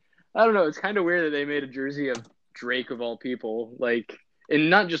I don't know. It's kind of weird that they made a jersey of Drake of all people. Like, and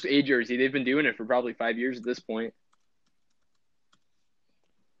not just a jersey. They've been doing it for probably 5 years at this point.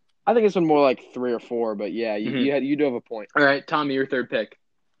 I think it's been more like 3 or 4, but yeah, you do have a point. All right, Tommy, your third pick.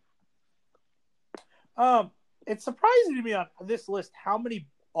 It's surprising to me on this list how many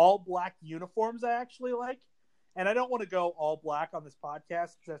all black uniforms I actually like, and I don't want to go all black on this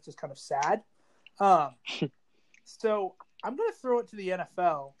podcast because that's just kind of sad. So I'm going to throw it to the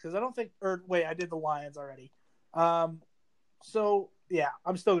NFL because I don't think. Or wait, I did the Lions already. So yeah,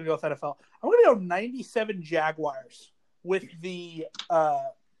 I'm still going to go with NFL. I'm going to go 97 Jaguars with the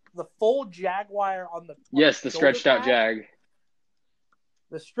full Jaguar on the the stretched out Jag.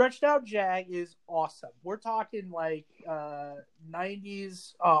 The stretched out Jag is awesome. We're talking like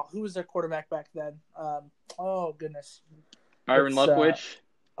 90s. Oh, who was their quarterback back then? Oh goodness, Byron Leftwich.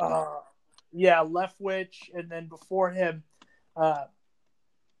 Yeah, Leftwich, and then before him,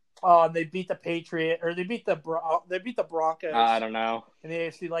 they beat the they beat the Broncos. I don't know. And they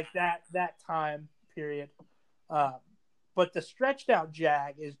actually like that time period. But the stretched out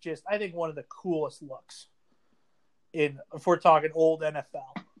Jag is just, I think, one of the coolest looks if we're talking old NFL.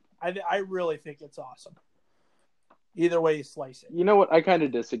 I really think it's awesome. Either way you slice it. You know what? I kind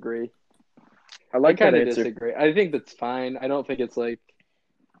of disagree. I kind of disagree. I think that's fine. I don't think it's like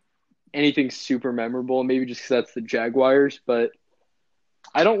anything super memorable, maybe just because that's the Jaguars, but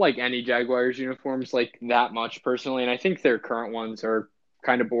I don't like any Jaguars uniforms like that much personally, and I think their current ones are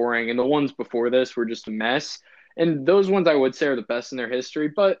kind of boring, and the ones before this were just a mess. And those ones I would say are the best in their history,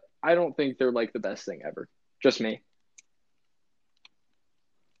 but I don't think they're like the best thing ever. Just me.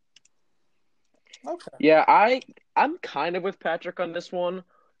 Okay. Yeah, I'm kind of with Patrick on this one.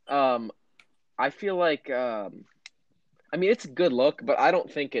 I feel like I mean it's a good look, but I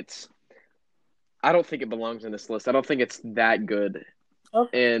don't think it belongs in this list. I don't think it's that good.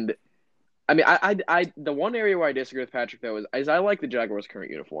 Okay. And I mean I the one area where I disagree with Patrick though is I like the Jaguars'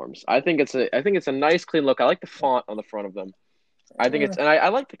 current uniforms. I think it's a nice clean look. I like the font on the front of them. I think I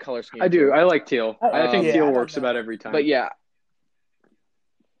like the color scheme. I do. Too. I like teal. I think teal works about every time. But yeah.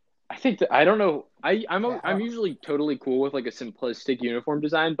 I think that I don't know. I'm usually totally cool with like a simplistic uniform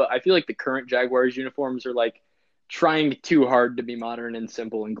design, but I feel like the current Jaguars uniforms are like trying too hard to be modern and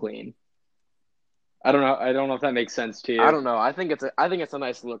simple and clean. I don't know. I don't know if that makes sense to you. I don't know. I think it's a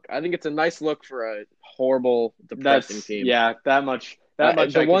nice look. I think it's a nice look for a horrible, depressing team. Yeah, that much. That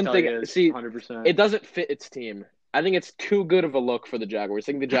much. The I one can thing, tell you is see, 100%. it doesn't fit its team. I think it's too good of a look for the Jaguars. I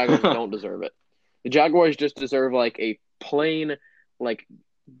think the Jaguars don't deserve it. The Jaguars just deserve like a plain, like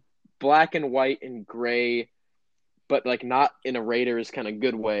black and white and gray, but like not in a Raiders kind of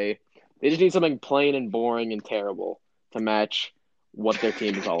good way. They just need something plain and boring and terrible to match what their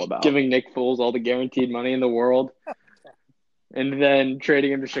team is all about. Giving Nick Foles all the guaranteed money in the world, and then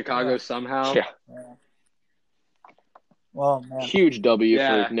trading him to Chicago somehow. Yeah. Well, man. Huge W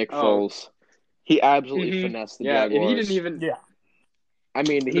for Nick Foles. He absolutely finessed the Jaguars. And he didn't even. Yeah. I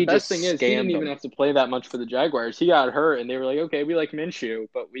mean, the best thing is he didn't even have to play that much for the Jaguars. He got hurt, and they were like, "Okay, we like Minshew,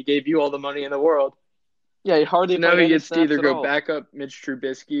 but we gave you all the money in the world." Yeah, he hardly. So now he gets to either go back up Mitch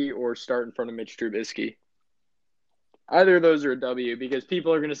Trubisky or start in front of Mitch Trubisky. Either of those are a W because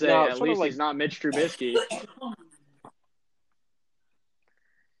people are going to say, at least he's not Mitch Trubisky.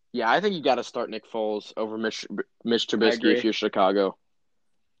 Yeah, I think you got to start Nick Foles over Mitch Trubisky if you're Chicago.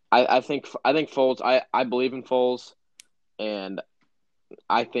 I think Foles. I believe in Foles, and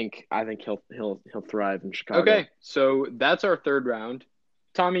I think he'll thrive in Chicago. Okay, so that's our third round.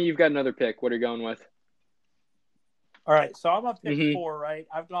 Tommy, you've got another pick. What are you going with? All right, so I'm on pick 4, right?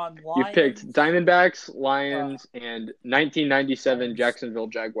 I've gone Lions. You've picked Diamondbacks, Lions, and 1997 Jacksonville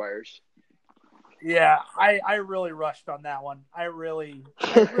Jaguars. Yeah, I really rushed on that one. You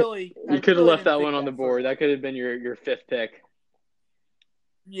could have left that one on the board. That could have been your fifth pick.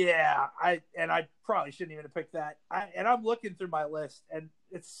 Yeah, I probably shouldn't even have picked that. I'm looking through my list, and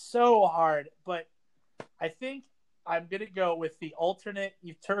it's so hard. But I think I'm gonna go with the alternate.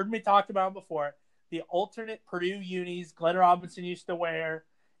 You've heard me talk about them before. The alternate Purdue unis Glenn Robinson used to wear,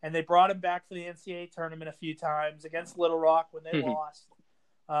 and they brought him back for the NCAA tournament a few times against Little Rock when they lost.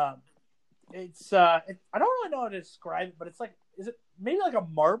 It's I don't really know how to describe it, but it's like, is it maybe like a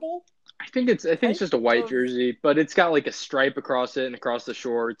marble? I think it's just a white jersey, but it's got like a stripe across it and across the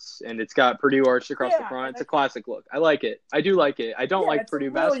shorts, and it's got Purdue arched across the front. It's a classic look. I like it. I do like it. I don't like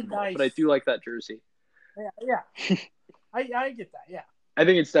Purdue basketball, but I do like that jersey. Yeah. I get that. Yeah. I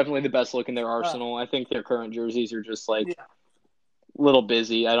think it's definitely the best look in their arsenal. I think their current jerseys are just like a little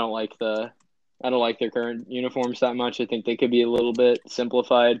busy. I don't like their current uniforms that much. I think they could be a little bit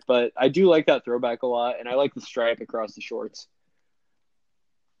simplified, but I do like that throwback a lot, and I like the stripe across the shorts.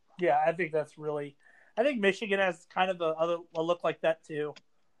 Yeah, I think that's really. I think Michigan has kind of a look like that too.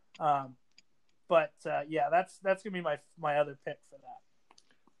 But that's gonna be my other pick for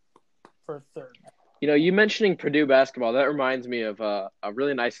that for third. You know, you mentioning Purdue basketball, that reminds me of a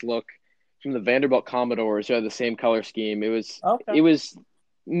really nice look from the Vanderbilt Commodores who had the same color scheme. It was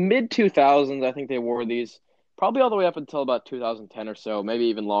mid-2000s, I think they wore these, probably all the way up until about 2010 or so, maybe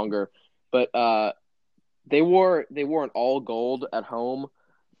even longer. But they wore an all gold at home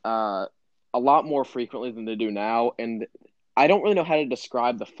a lot more frequently than they do now. And I don't really know how to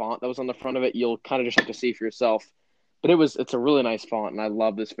describe the font that was on the front of it. You'll kind of just have to see for yourself. But it's a really nice font, and I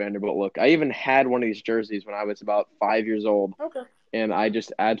love this Vanderbilt look. I even had one of these jerseys when I was about 5 years old. Okay. And I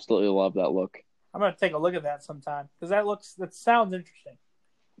just absolutely love that look. I'm going to take a look at that sometime because that sounds interesting.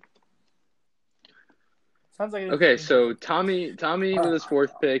 Sounds like okay. So Tommy with his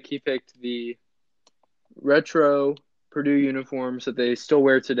fourth pick, he picked the retro Purdue uniforms that they still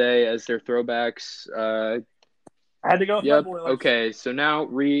wear today as their throwbacks. I had to go with yep. my boy. Okay, so now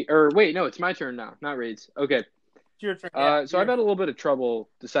it's my turn now, not Reed's. Okay. It's your turn. So I've had a little bit of trouble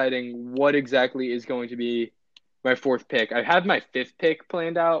deciding what exactly is going to be my fourth pick. I have my fifth pick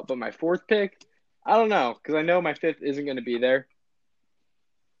planned out, but my fourth pick, I don't know, because I know my fifth isn't going to be there.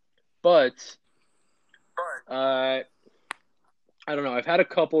 But I don't know. I've had a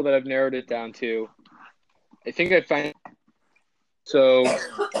couple that I've narrowed it down to. I think I find so.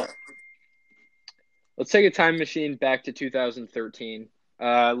 Let's take a time machine back to 2013.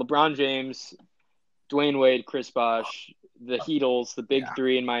 LeBron James, Dwayne Wade, Chris Bosh, the Heatles, the Big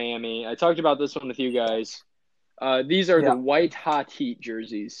Three in Miami. I talked about this one with you guys. These are the white hot Heat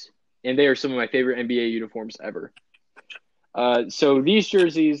jerseys, and they are some of my favorite NBA uniforms ever. So these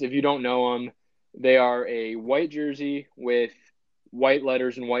jerseys, if you don't know them, they are a white jersey with white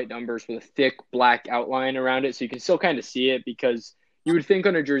letters and white numbers with a thick black outline around it, so you can still kind of see it because you would think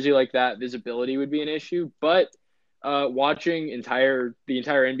on a jersey like that, visibility would be an issue. But watching the entire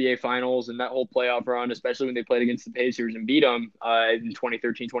NBA Finals and that whole playoff run, especially when they played against the Pacers and beat them in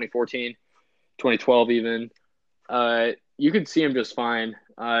 2013, 2014, 2012 even, you could see them just fine.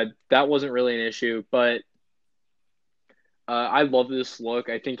 That wasn't really an issue, but I love this look.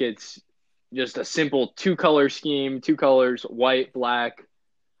 I think it's just a simple two-color scheme, two colors, white, black.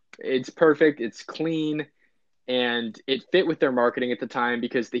 It's perfect. It's clean. And it fit with their marketing at the time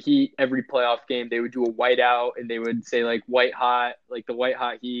because the Heat, every playoff game, they would do a whiteout and they would say like white hot, like the white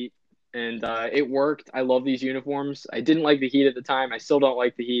hot Heat. And it worked. I love these uniforms. I didn't like the Heat at the time. I still don't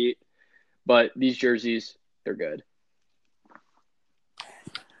like the Heat. But these jerseys, they're good.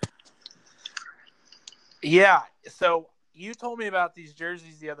 Yeah. So you told me about these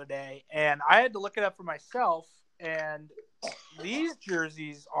jerseys the other day, and I had to look it up for myself. And these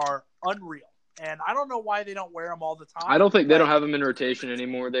jerseys are unreal. And I don't know why they don't wear them all the time. I don't think they don't have them in rotation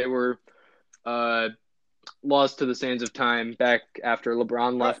anymore. They were lost to the sands of time back after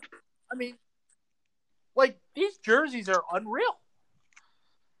LeBron left. I mean, like, these jerseys are unreal.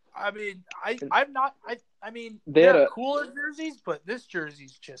 I mean, they're cooler jerseys, but this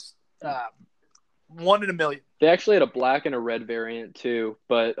jersey's just one in a million. They actually had a black and a red variant too,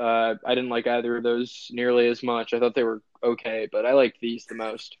 but I didn't like either of those nearly as much. I thought they were okay, but I liked these the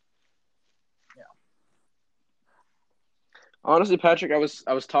most. Yeah. Honestly, Patrick, I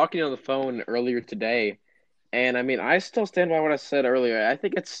was talking on the phone earlier today, and I mean, I still stand by what I said earlier. I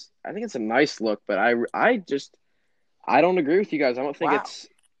think it's a nice look, but I don't agree with you guys. I don't think it's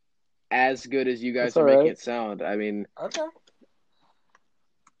as good as you guys are making it sound. I mean, okay.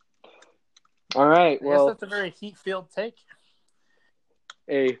 All right. Well, I guess that's a very Heat-filled take.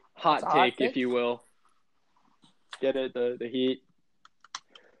 A hot take, if you will. Get it? The Heat.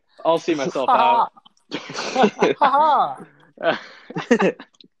 I'll see myself out.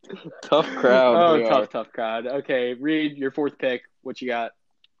 Tough crowd. Oh, tough crowd. Okay, Reed, your fourth pick. What you got?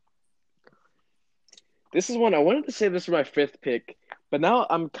 This is one I wanted to say this was my fifth pick, but now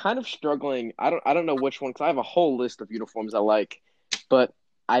I'm kind of struggling. I don't know which one because I have a whole list of uniforms I like, but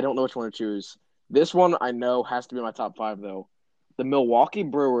I don't know which one to choose. This one I know has to be my top 5 though. The Milwaukee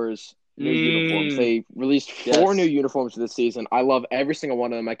Brewers new uniforms. They released 4 new uniforms this season. I love every single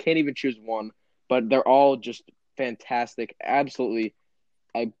one of them. I can't even choose one, but they're all just fantastic. Absolutely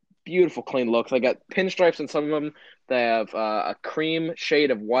a beautiful, clean look. They got pinstripes in some of them. They have a cream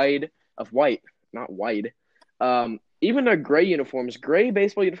shade of white, not white. Even their gray uniforms. Gray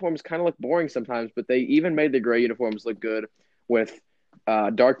baseball uniforms kind of look boring sometimes, but they even made the gray uniforms look good with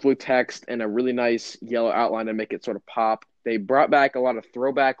dark blue text and a really nice yellow outline to make it sort of pop. They brought back a lot of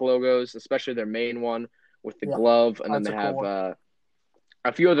throwback logos, especially their main one with the glove, and then they have a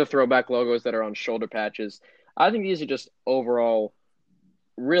few other throwback logos that are on shoulder patches. I think these are just overall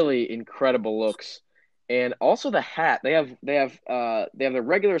really incredible looks. And also the hat. They have the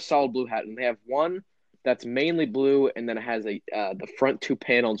regular solid blue hat, and they have one that's mainly blue, and then it has the front 2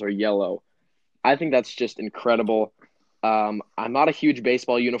 panels are yellow. I think that's just incredible. I'm not a huge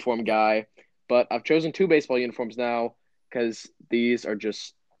baseball uniform guy, but I've chosen 2 baseball uniforms now because these are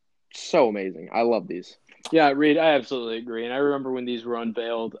just so amazing. I love these. Yeah, Reed, I absolutely agree. And I remember when these were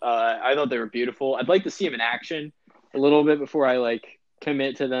unveiled, I thought they were beautiful. I'd like to see them in action a little bit before I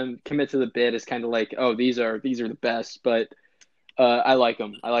commit to them. Commit to the bid is kind of like, oh, these are the best. But I like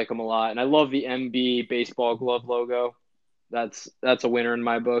them. I like them a lot, and I love the MB baseball glove logo. That's a winner in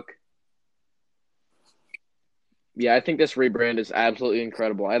my book. Yeah, I think this rebrand is absolutely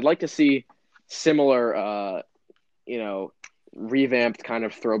incredible. I'd like to see similar, revamped kind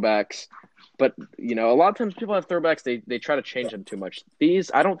of throwbacks. But, a lot of times people have throwbacks, they try to change them too much.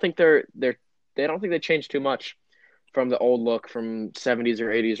 These, I don't think they don't think they change too much from the old look from 70s or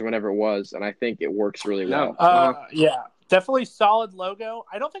 80s or whenever it was, and I think it works really well. Yeah, definitely solid logo.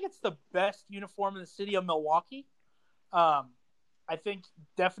 I don't think it's the best uniform in the city of Milwaukee. I think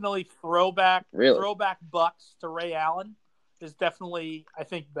definitely throwback Bucks to Ray Allen is definitely, I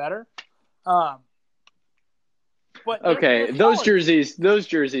think, better. But okay, those jerseys.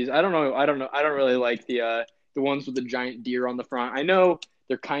 I don't know. I don't really like the ones with the giant deer on the front. I know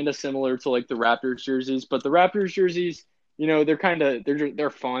they're kind of similar to like the Raptors jerseys, but the Raptors jerseys, they're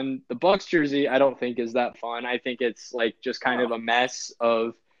fun. The Bucks jersey, I don't think is that fun. I think it's like just kind of a mess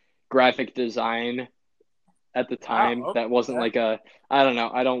of graphic design at the time. That wasn't like I don't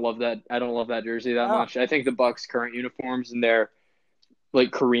know. I don't love that jersey that much. I think the Bucks current uniforms and their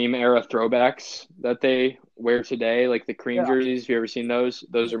like Kareem era throwbacks that they wear today, like the cream jerseys. Have you ever seen those?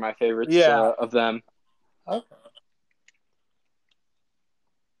 Those are my favorites of them. Okay.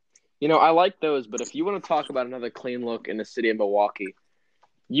 I like those, but if you want to talk about another clean look in the city of Milwaukee,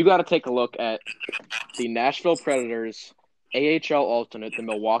 you got to take a look at the Nashville Predators AHL alternate, the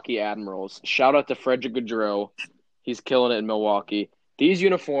Milwaukee Admirals. Shout out to Frederick Gaudreau. He's killing it in Milwaukee. These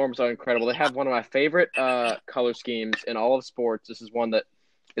uniforms are incredible. They have one of my favorite color schemes in all of sports. This is one that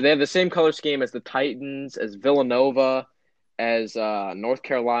they have the same color scheme as the Titans, as Villanova, as North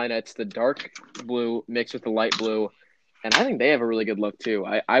Carolina. It's the dark blue mixed with the light blue. and I think they have a really good look too.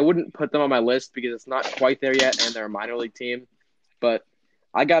 I wouldn't put them on my list because it's not quite there yet, and they're a minor league team, but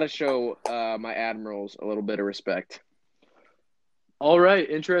I got to show my Admirals a little bit of respect. All right,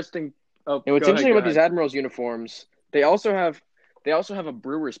 interesting. Oh, And what's go interesting ahead, about these Admirals uniforms, they also have a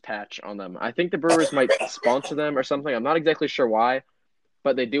Brewers patch on them. I think the Brewers might sponsor them or something. I'm not exactly sure why,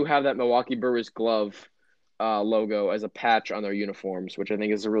 but they do have that Milwaukee Brewers glove logo as a patch on their uniforms, which I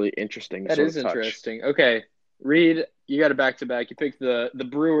think is a really interesting That sort is of touch. interesting. Okay, Reed, you got a back-to-back. You picked the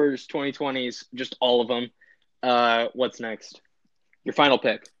Brewers 2020s, just all of them. What's next? Your final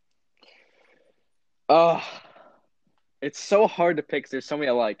pick. It's so hard to pick. There's so many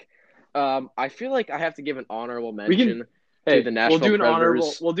I like. I feel like I have to give an honorable mention to the Nashville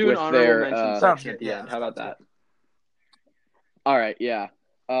Predators. We'll do an honorable mention section at the end. How about that? All right, yeah.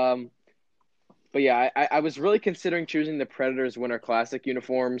 But yeah, I was really considering choosing the Predators Winter Classic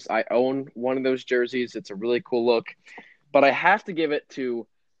uniforms. I own one of those jerseys. It's a really cool look. But I have to give it to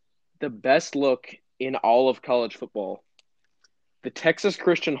the best look in all of college football. The Texas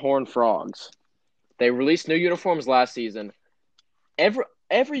Christian Horned Frogs. They released new uniforms last season.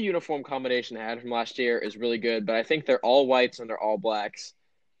 Every uniform combination they had from last year is really good, but I think their all whites and their all blacks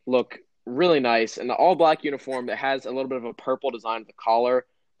look really nice. And the all black uniform that has a little bit of a purple design at the collar,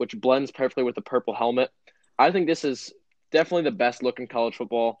 which blends perfectly with the purple helmet. I think this is definitely the best look in college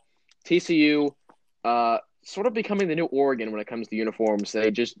football. TCU, sort of becoming the new Oregon when it comes to uniforms. They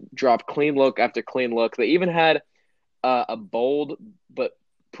just drop clean look after clean look. They even had a bold but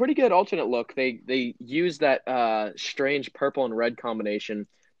pretty good alternate look. They use that strange purple and red combination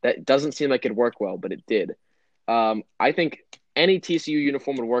that doesn't seem like it'd work well, but it did. I think any TCU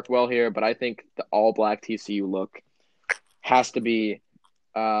uniform would work well here, but I think the all-black TCU look has to be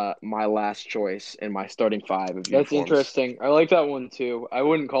my last choice in my starting five of uniforms. That's interesting. I like that one too. I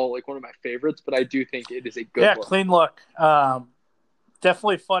wouldn't call it like one of my favorites, but I do think it is a good look. Clean look.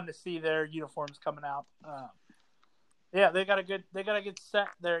 Definitely fun to see their uniforms coming out. They got a good set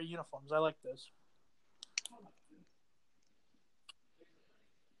their uniforms. I like those.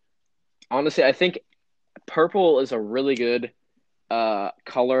 Honestly, I think purple is a really good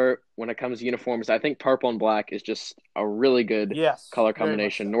color when it comes to uniforms. I think purple and black is just a really good color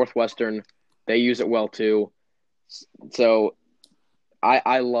combination. So. Northwestern, they use it well too. So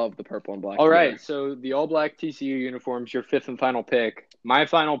I love the purple and black. All right, so the all-black TCU uniforms, your fifth and final pick. My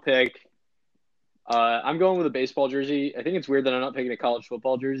final pick, I'm going with a baseball jersey. I think it's weird that I'm not picking a college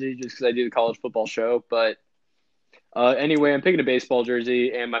football jersey just because I do the college football show. But anyway, I'm picking a baseball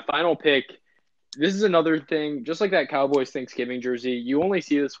jersey. And my final pick, this is another thing, just like that Cowboys Thanksgiving jersey, you only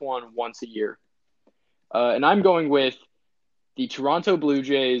see this one once a year. And I'm going with the Toronto Blue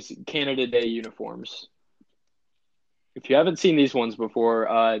Jays Canada Day uniforms. If you haven't seen these ones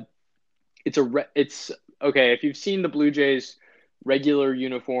before, it's okay. If you've seen the Blue Jays regular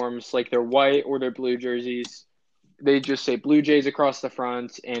uniforms, like their white or their blue jerseys, they just say Blue Jays across the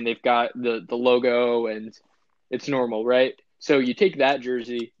front, and they've got the logo, and it's normal, right? So you take that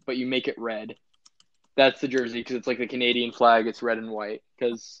jersey, but you make it red. That's the jersey because it's like the Canadian flag. It's red and white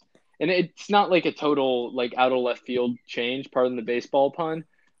and it's not like a total like out of left field change. Pardon the baseball pun.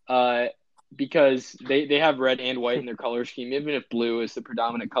 Because they have red and white in their color scheme, even if blue is the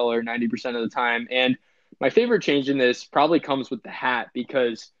predominant color 90% of the time. And my favorite change in this probably comes with the hat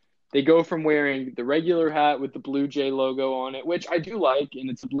because they go from wearing the regular hat with the Blue Jay logo on it, which I do like, and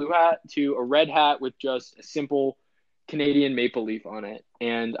it's a blue hat, to a red hat with just a simple Canadian maple leaf on it.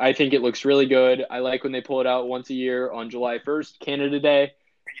 And I think it looks really good. I like when they pull it out once a year on July 1st, Canada Day.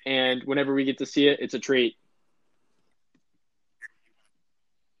 And whenever we get to see it, it's a treat.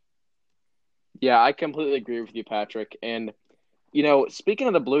 Yeah, I completely agree with you, Patrick. And, speaking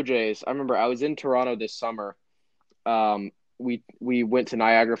of the Blue Jays, I remember I was in Toronto this summer. We went to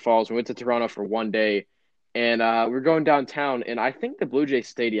Niagara Falls. We went to Toronto for one day. And we were going downtown. And I think the Blue Jays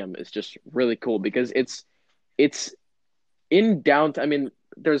Stadium is just really cool because it's in downtown. I mean,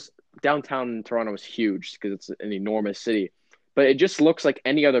 downtown in Toronto is huge because it's an enormous city. But it just looks like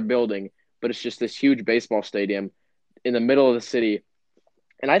any other building. But it's just this huge baseball stadium in the middle of the city.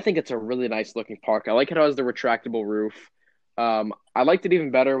 And I think it's a really nice looking park. I like it has the retractable roof. I liked it even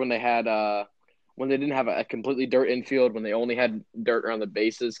better when they didn't have a completely dirt infield, when they only had dirt around the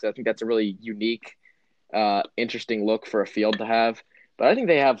bases. Because I think that's a really unique, interesting look for a field to have. But I think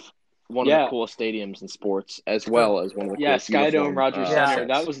they have one of the coolest stadiums in sports, as well as one of the coolest Skydome, Rogers Center.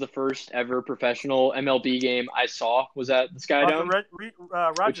 That was the first ever professional MLB game I saw. Was at the Skydome,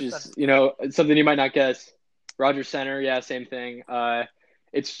 which is something you might not guess. Rogers Center, yeah, same thing.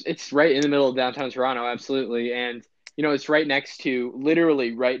 It's right in the middle of downtown Toronto, absolutely. And it's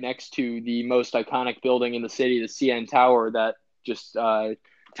literally right next to the most iconic building in the city, the CN Tower, that just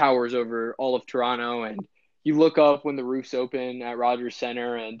towers over all of Toronto. And you look up when the roof's open at Rogers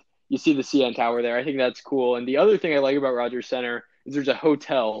Center, and you see the CN Tower there. I think that's cool. And the other thing I like about Rogers Center is there's a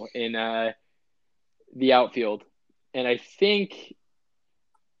hotel in the outfield, and I think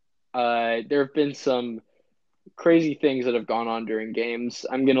there have been some crazy things that have gone on during games.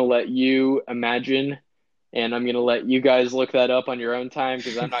 I'm gonna let you imagine, and I'm gonna let you guys look that up on your own time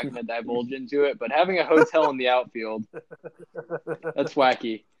because I'm not gonna divulge into it. But having a hotel in the outfield, that's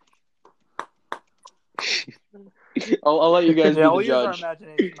wacky. I'll let you guys be the we'll judge. use our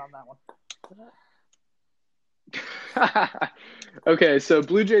imagination on that one. Okay, so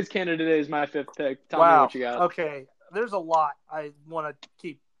Blue Jays Canada today is my fifth pick. Tell me what you got. Okay, there's a lot I want to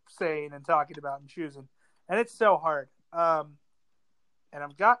keep saying and talking about and choosing, and it's so hard. And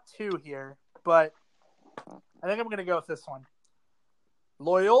I've got two here, but I think I'm going to go with this one.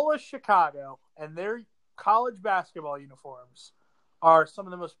 Loyola Chicago and their college basketball uniforms are some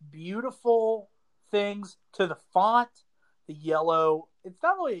of the most beautiful things to the font, the yellow. It's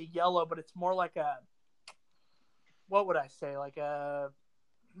not really a yellow, but it's more like a, what would I say? Like a,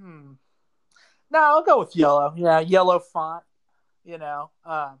 no, I'll go with yellow. Yeah, yellow font,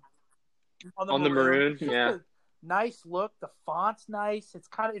 on the maroon. It's just yeah. a nice look. The font's nice.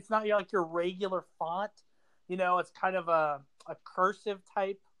 It's not like your regular font. It's kind of a cursive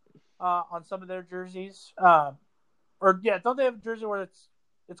type on some of their jerseys. Don't they have a jersey where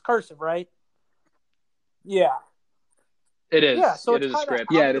it's cursive, right? Yeah. It is. Yeah, so it it's is a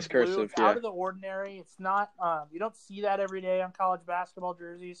script. Yeah, it is cursive. It's out of the ordinary. It's not. You don't see that every day on college basketball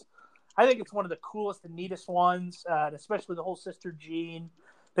jerseys. I think it's one of the coolest and neatest ones, and especially the whole Sister Jean.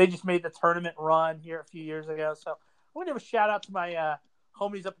 They just made the tournament run here a few years ago. So I'm going to give a shout out to my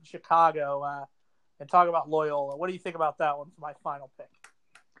homies up in Chicago and talk about Loyola. What do you think about that one for my final pick?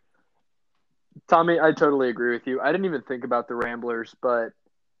 Tommy, I totally agree with you. I didn't even think about the Ramblers, but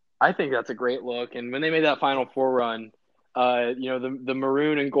I think that's a great look. And when they made that Final Four run, the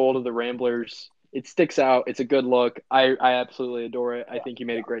maroon and gold of the Ramblers, it sticks out. It's a good look. I absolutely adore it. I think you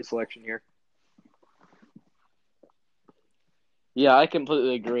made a great selection here. Yeah, I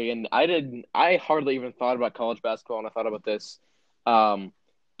completely agree. And I hardly even thought about college basketball when I thought about this.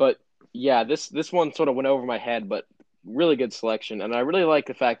 But yeah, this one sort of went over my head, but really good selection. And I really like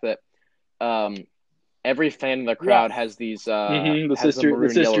the fact that every fan in the crowd has these the has the maroon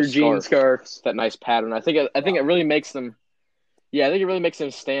Sister yellow Jean scarves. that nice pattern. I think it really makes them. Yeah, I think it really makes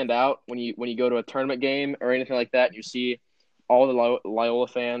them stand out when you go to a tournament game or anything like that. And you see all the Loyola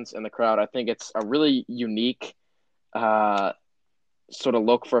fans in the crowd. I think it's a really unique sort of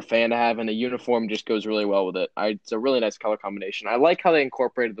look for a fan to have, and the uniform just goes really well with it. It's a really nice color combination. I like how they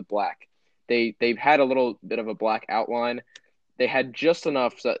incorporated the black. They've had a little bit of a black outline. They had just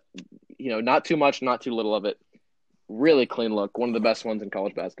enough that not too much, not too little of it. Really clean look. One of the best ones in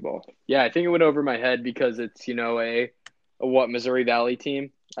college basketball. Yeah, I think it went over my head because it's a Missouri Valley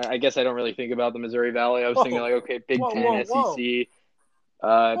team. I guess I don't really think about the Missouri Valley. I was thinking like, okay, Big Ten, SEC,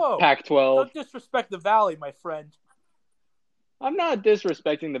 Pac-12. Don't disrespect the Valley, my friend. I'm not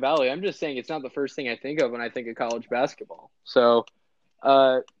disrespecting the Valley. I'm just saying it's not the first thing I think of when I think of college basketball. So,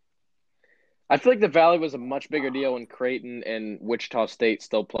 I feel like the Valley was a much bigger deal when Creighton and Wichita State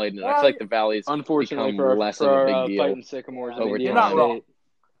still played in it. I feel like the Valley's unfortunately become less of a big deal. Fighting Sycamores of over Indiana time. State.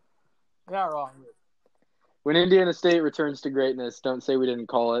 You're not wrong. When Indiana State returns to greatness, don't say we didn't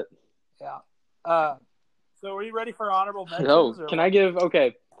call it. Yeah. So are you ready for honorable mentions?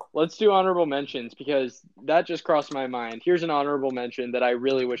 Okay, let's do honorable mentions because that just crossed my mind. Here's an honorable mention that I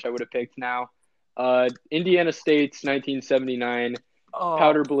really wish I would have picked now. Indiana State's 1979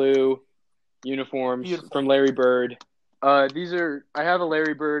 powder blue uniforms from Larry Bird. I have a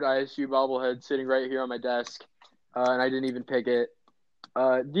Larry Bird ISU bobblehead sitting right here on my desk, and I didn't even pick it.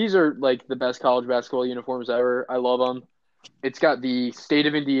 These are like the best college basketball uniforms ever. I love them. It's got the state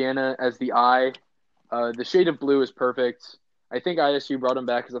of Indiana as the eye. The shade of blue is perfect. I think ISU brought them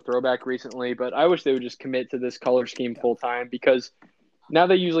back as a throwback recently, but I wish they would just commit to this color scheme full time because now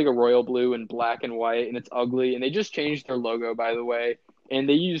they use like a royal blue and black and white, and it's ugly. And they just changed their logo, by the way. And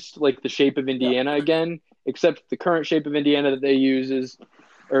they used like the shape of Indiana again, except the current shape of Indiana that they use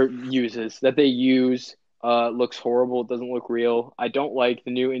looks horrible. It doesn't look real. I don't like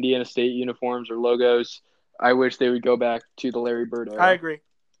the new Indiana State uniforms or logos. I wish they would go back to the Larry Bird era. I agree.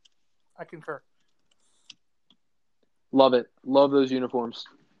 I concur. Love it. Love those uniforms.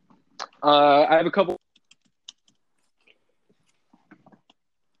 I have a couple.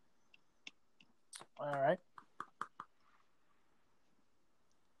 All right.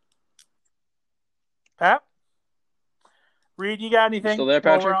 Pat? Reed, you got anything still there,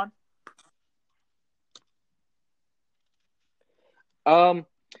 while Patrick? we're on?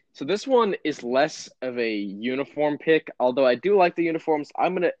 So this one is less of a uniform pick, although I do like the uniforms. You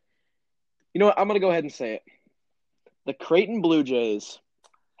know what? I'm gonna go ahead and say it. The Creighton Blue Jays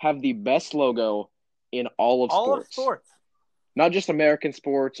have the best logo in all of All of sports. sports. Not just American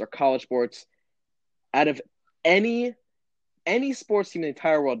sports or college sports. Out of any sports team in the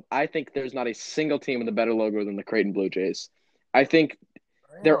entire world, I think there's not a single team with a better logo than the Creighton Blue Jays. I think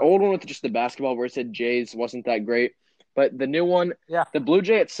their old one with just the basketball where it said Jays wasn't that great. But the new one, Yeah. the Blue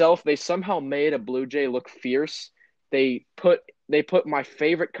Jay itself, they somehow made a Blue Jay look fierce. They put my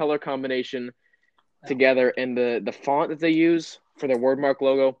favorite color combination together, and the font that they use for their wordmark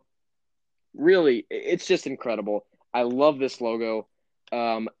logo, really, it's just incredible. I love this logo,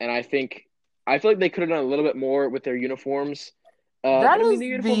 and I feel like they could have done a little bit more with their uniforms. But I mean, the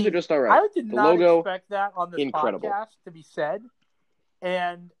uniforms are just all right. I did the not logo, expect that on this incredible. podcast to be said,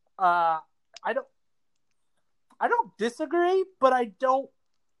 and I don't disagree, but I don't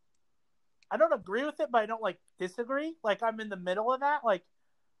agree with it, but I don't disagree. I'm in the middle of that.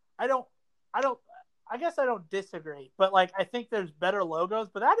 I guess I don't disagree, but I think there's better logos,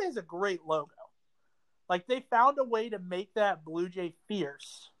 but that is a great logo. They found a way to make that Blue Jay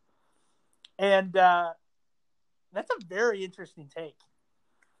fierce. And that's a very interesting take.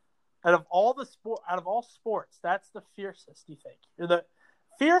 Out of all sports, that's the fiercest, you think? Or the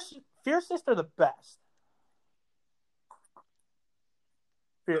fiercest or the best?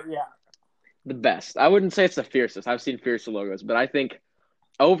 Yeah. The best. I wouldn't say it's the fiercest. I've seen fiercer logos, but I think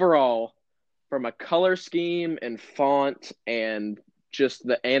overall, from a color scheme and font and just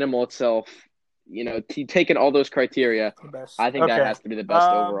the animal itself, taking all those criteria, I think that has to be the best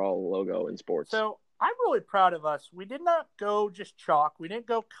overall logo in sports. So I'm really proud of us. We did not go just chalk. We didn't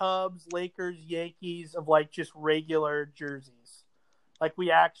go Cubs, Lakers, Yankees of just regular jerseys.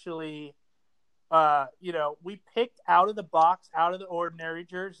 We actually, we picked out of the box, out of the ordinary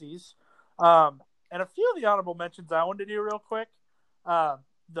jerseys. And a few of the honorable mentions I wanted to do real quick.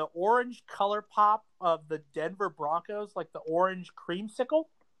 The orange color pop of the Denver Broncos, the orange creamsicle.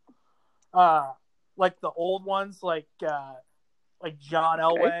 The old ones, John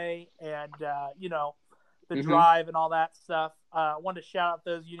Elway and, the drive and all that stuff. I wanted to shout out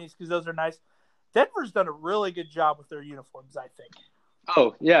those unis because those are nice. Denver's done a really good job with their uniforms, I think.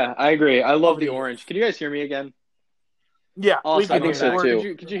 Oh, yeah, I agree. I love the orange. Can you guys hear me again? Yeah, awesome. I think so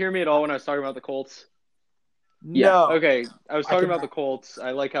too. Could you hear me at all when I was talking about the Colts? No. Okay, I was talking about the Colts.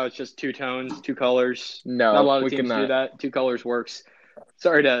 I like how it's just two tones, two colors. No, not a lot of teams do that. Two colors works.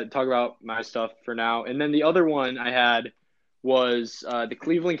 Sorry to talk about my stuff for now. And then the other one I had was the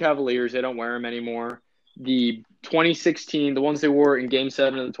Cleveland Cavaliers. They don't wear them anymore. The 2016, the ones they wore in Game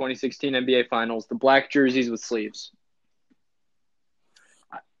 7 of the 2016 NBA Finals, the black jerseys with sleeves.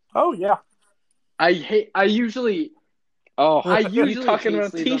 Oh, yeah. I usually talking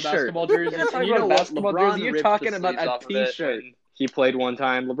about a t-shirt. Basketball jerseys. You know what? LeBron you're ripped talking the about sleeves a off of it t-shirt. when he played one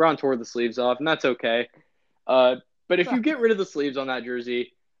time. LeBron tore the sleeves off, and that's okay. But if you get rid of the sleeves on that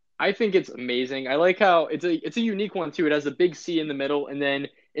jersey, I think it's amazing. I like how it's a unique one too. It has a big C in the middle, and then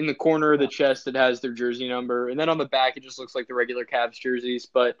in the corner of the chest it has their jersey number, and then on the back it just looks like the regular Cavs jerseys.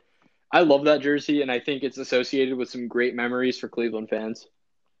 But I love that jersey, and I think it's associated with some great memories for Cleveland fans.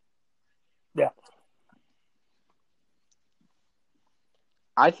 Yeah.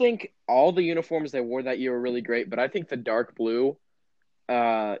 I think all the uniforms they wore that year were really great, but I think the dark blue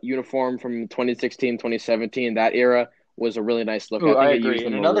uniform from 2016, 2017, that era was a really nice look. Ooh, I think agree. It used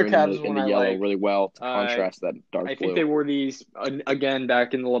And the another maroon Cavs and one the I yellow like, really well to contrast that dark blue. I think they wore these, again,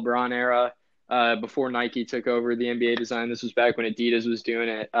 back in the LeBron era, before Nike took over the NBA design. This was back when Adidas was doing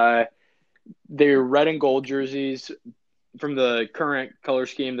it. They're red and gold jerseys from the current color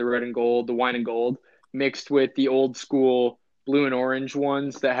scheme, the red and gold, the wine and gold, mixed with the old school blue and orange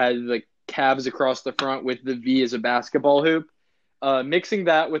ones that had the Cavs across the front with the V as a basketball hoop. Mixing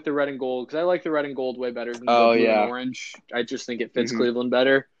that with the red and gold, because I like the red and gold way better than the blue and orange. I just think it fits Cleveland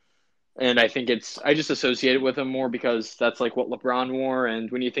better. And I think I just associate it with them more because that's what LeBron wore.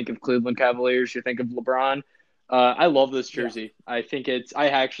 And when you think of Cleveland Cavaliers, you think of LeBron. I love this jersey. Yeah. I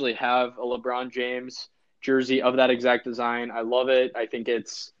actually have a LeBron James jersey of that exact design. I love it. I think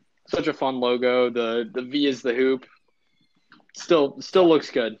it's such a fun logo. The V is the hoop. Still looks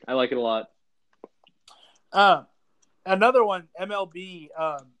good. I like it a lot. Another one, MLB,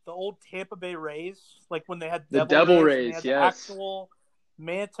 the old Tampa Bay Rays, when they had the Devil Rays, yes, the actual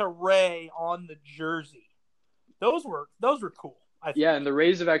manta ray on the jersey. Those were cool. I think. Yeah, and the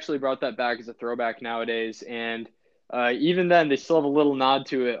Rays have actually brought that back as a throwback nowadays, and even then they still have a little nod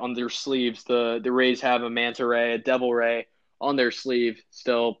to it on their sleeves. The Rays have a manta ray, a devil ray on their sleeve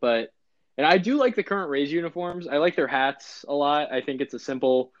still. And I do like the current Rays uniforms. I like their hats a lot. I think it's a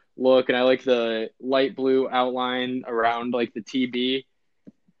simple look, and I like the light blue outline around like the TB.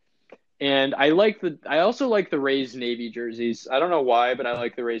 And I also like the Rays Navy jerseys. I don't know why, but I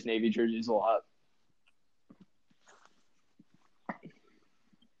like the Rays Navy jerseys a lot.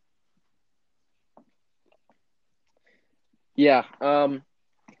 Yeah.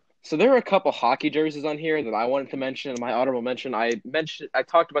 So there are a couple hockey jerseys on here that I wanted to mention in my honorable mention. I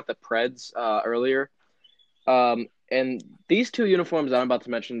talked about the Preds earlier. And these two uniforms that I'm about to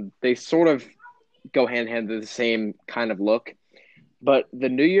mention, they sort of go hand in hand to the same kind of look. But the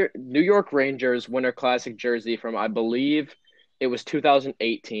New York Rangers Winter Classic jersey from, I believe it was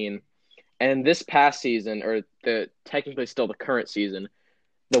 2018, and this past season, or technically still the current season,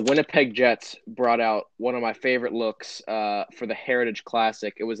 the Winnipeg Jets brought out one of my favorite looks for the Heritage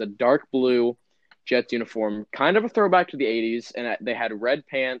Classic. It was a dark blue Jets uniform, kind of a throwback to the 80s, and they had red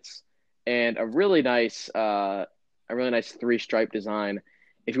pants and a really nice three-stripe design.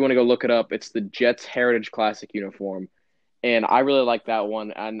 If you want to go look it up, it's the Jets Heritage Classic uniform. And I really like that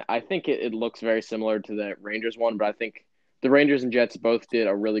one. And I think it looks very similar to the Rangers one, but I think the Rangers and Jets both did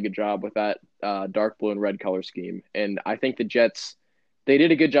a really good job with that dark blue and red color scheme. And I think the Jets, they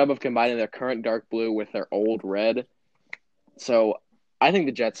did a good job of combining their current dark blue with their old red. So I think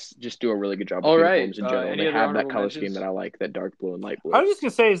the Jets just do a really good job with uniforms in general. They have that color scheme that I like, that dark blue and light blue. I was just going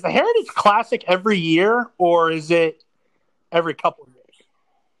to say, is the Heritage Classic every year, or is it every couple of years?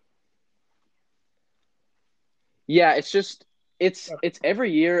 Yeah, it's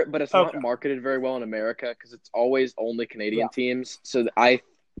every year, but it's not marketed very well in America because it's always only Canadian teams. So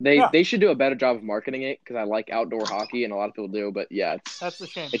they should do a better job of marketing it because I like outdoor hockey and a lot of people do. But yeah, that's a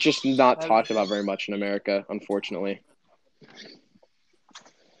shame. It's just not talked about very much in America, unfortunately.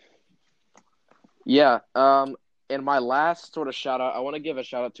 Yeah. And my last sort of shout out, I want to give a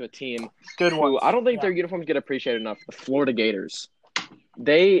shout out to a team who I don't think their uniforms get appreciated enough. The Florida Gators.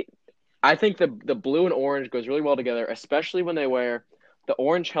 I think the blue and orange goes really well together, especially when they wear the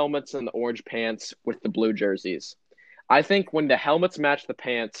orange helmets and the orange pants with the blue jerseys. I think when the helmets match the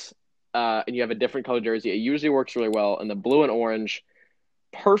pants and you have a different color jersey, it usually works really well. And the blue and orange,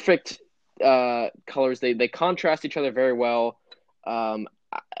 perfect colors. They contrast each other very well.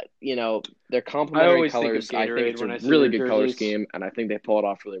 They're complementary colors. I think it's a really good color scheme, and I think they pull it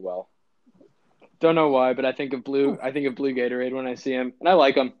off really well. Don't know why, but I think of blue. I think of blue Gatorade when I see them, and I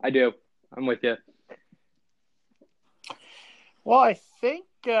like them. I do. I'm with you. Well, I think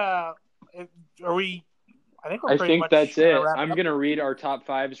I think that's it. I'm going to read our top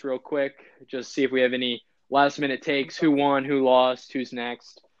fives real quick, just see if we have any last-minute takes, who won, who lost, who's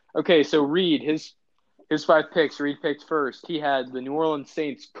next. Okay, so Reed, his 5 picks, Reed picked first. He had the New Orleans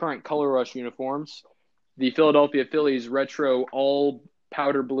Saints current color rush uniforms, the Philadelphia Phillies retro all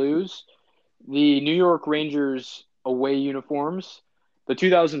powder blues, the New York Rangers away uniforms, the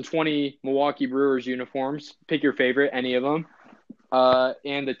 2020 Milwaukee Brewers uniforms, pick your favorite, any of them,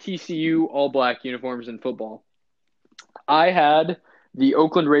 and the TCU all-black uniforms in football. I had the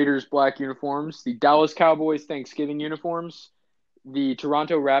Oakland Raiders black uniforms, the Dallas Cowboys Thanksgiving uniforms, the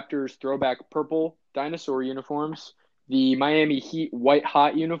Toronto Raptors throwback purple dinosaur uniforms, the Miami Heat white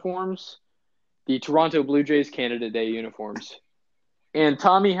hot uniforms, the Toronto Blue Jays Canada Day uniforms. And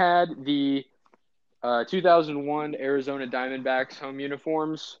Tommy had the 2001 Arizona Diamondbacks home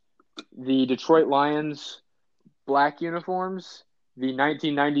uniforms, the Detroit Lions black uniforms, the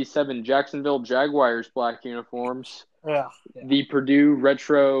 1997 Jacksonville Jaguars black uniforms, the Purdue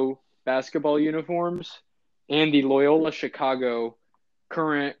retro basketball uniforms, and the Loyola Chicago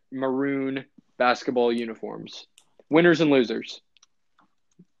current maroon basketball uniforms. Winners and losers.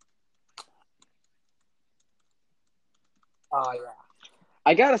 Yeah.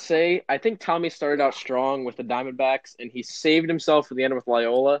 I gotta say, I think Tommy started out strong with the Diamondbacks, and he saved himself for the end with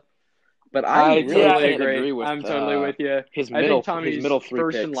Loyola. But I really agree with. I'm totally with you. His middle 3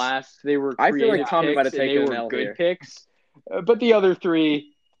 first picks. And last, they were. I feel like Tommy might have taken an L good here. Picks, but the other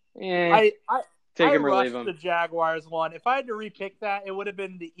 3, take them or leave them. The Jaguars one. If I had to repick that, it would have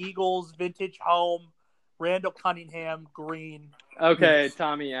been the Eagles vintage home, Randall Cunningham green. Okay,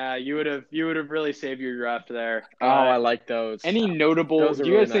 Tommy. Yeah, you would have really saved your draft there. I like those. Any notable? Do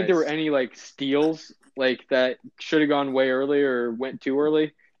you guys think there were any steals that should have gone way early or went too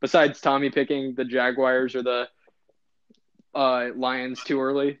early? Besides Tommy picking the Jaguars or the Lions too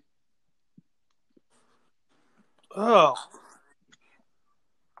early? Oh.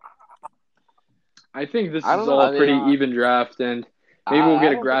 I think this is all pretty even draft, and maybe we'll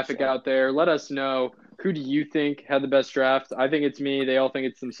get a graphic out there. Let us know. Who do you think had the best draft? I think it's me. They all think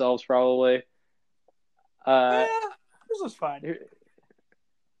it's themselves, probably. This was fine.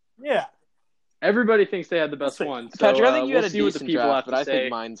 Yeah. Everybody thinks they had the best one. So Patrick, I think you we'll had a see what the decent people draft, have but to I say.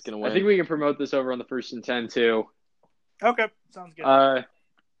 think mine's going to win. I think we can promote this over on the 1st and 10 too. Okay. Sounds good.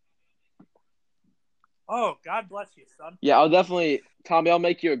 Oh, God bless you, son. Yeah, I'll definitely, Tommy, I'll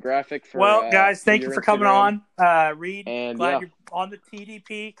make you a graphic for Well, guys, thank you for coming Instagram. on. Reed, And, glad you're on the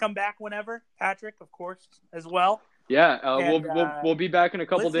TDP. Come back whenever. Patrick, of course, as well. Yeah, And, we'll be back in a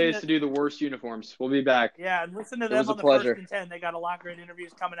couple listen days to- to do the worst uniforms. We'll be back. Yeah, and listen to It them was a on the pleasure. 1st and 10. They got a lot of great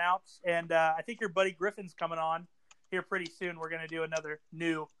interviews coming out. And I think your buddy Griffin's coming on here pretty soon. We're going to do another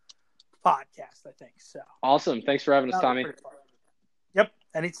new podcast, I think. So Awesome. Thanks for having us, that'll Tommy. be pretty fun. Yep,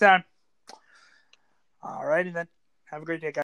 anytime. All righty then. Have a great day, guys.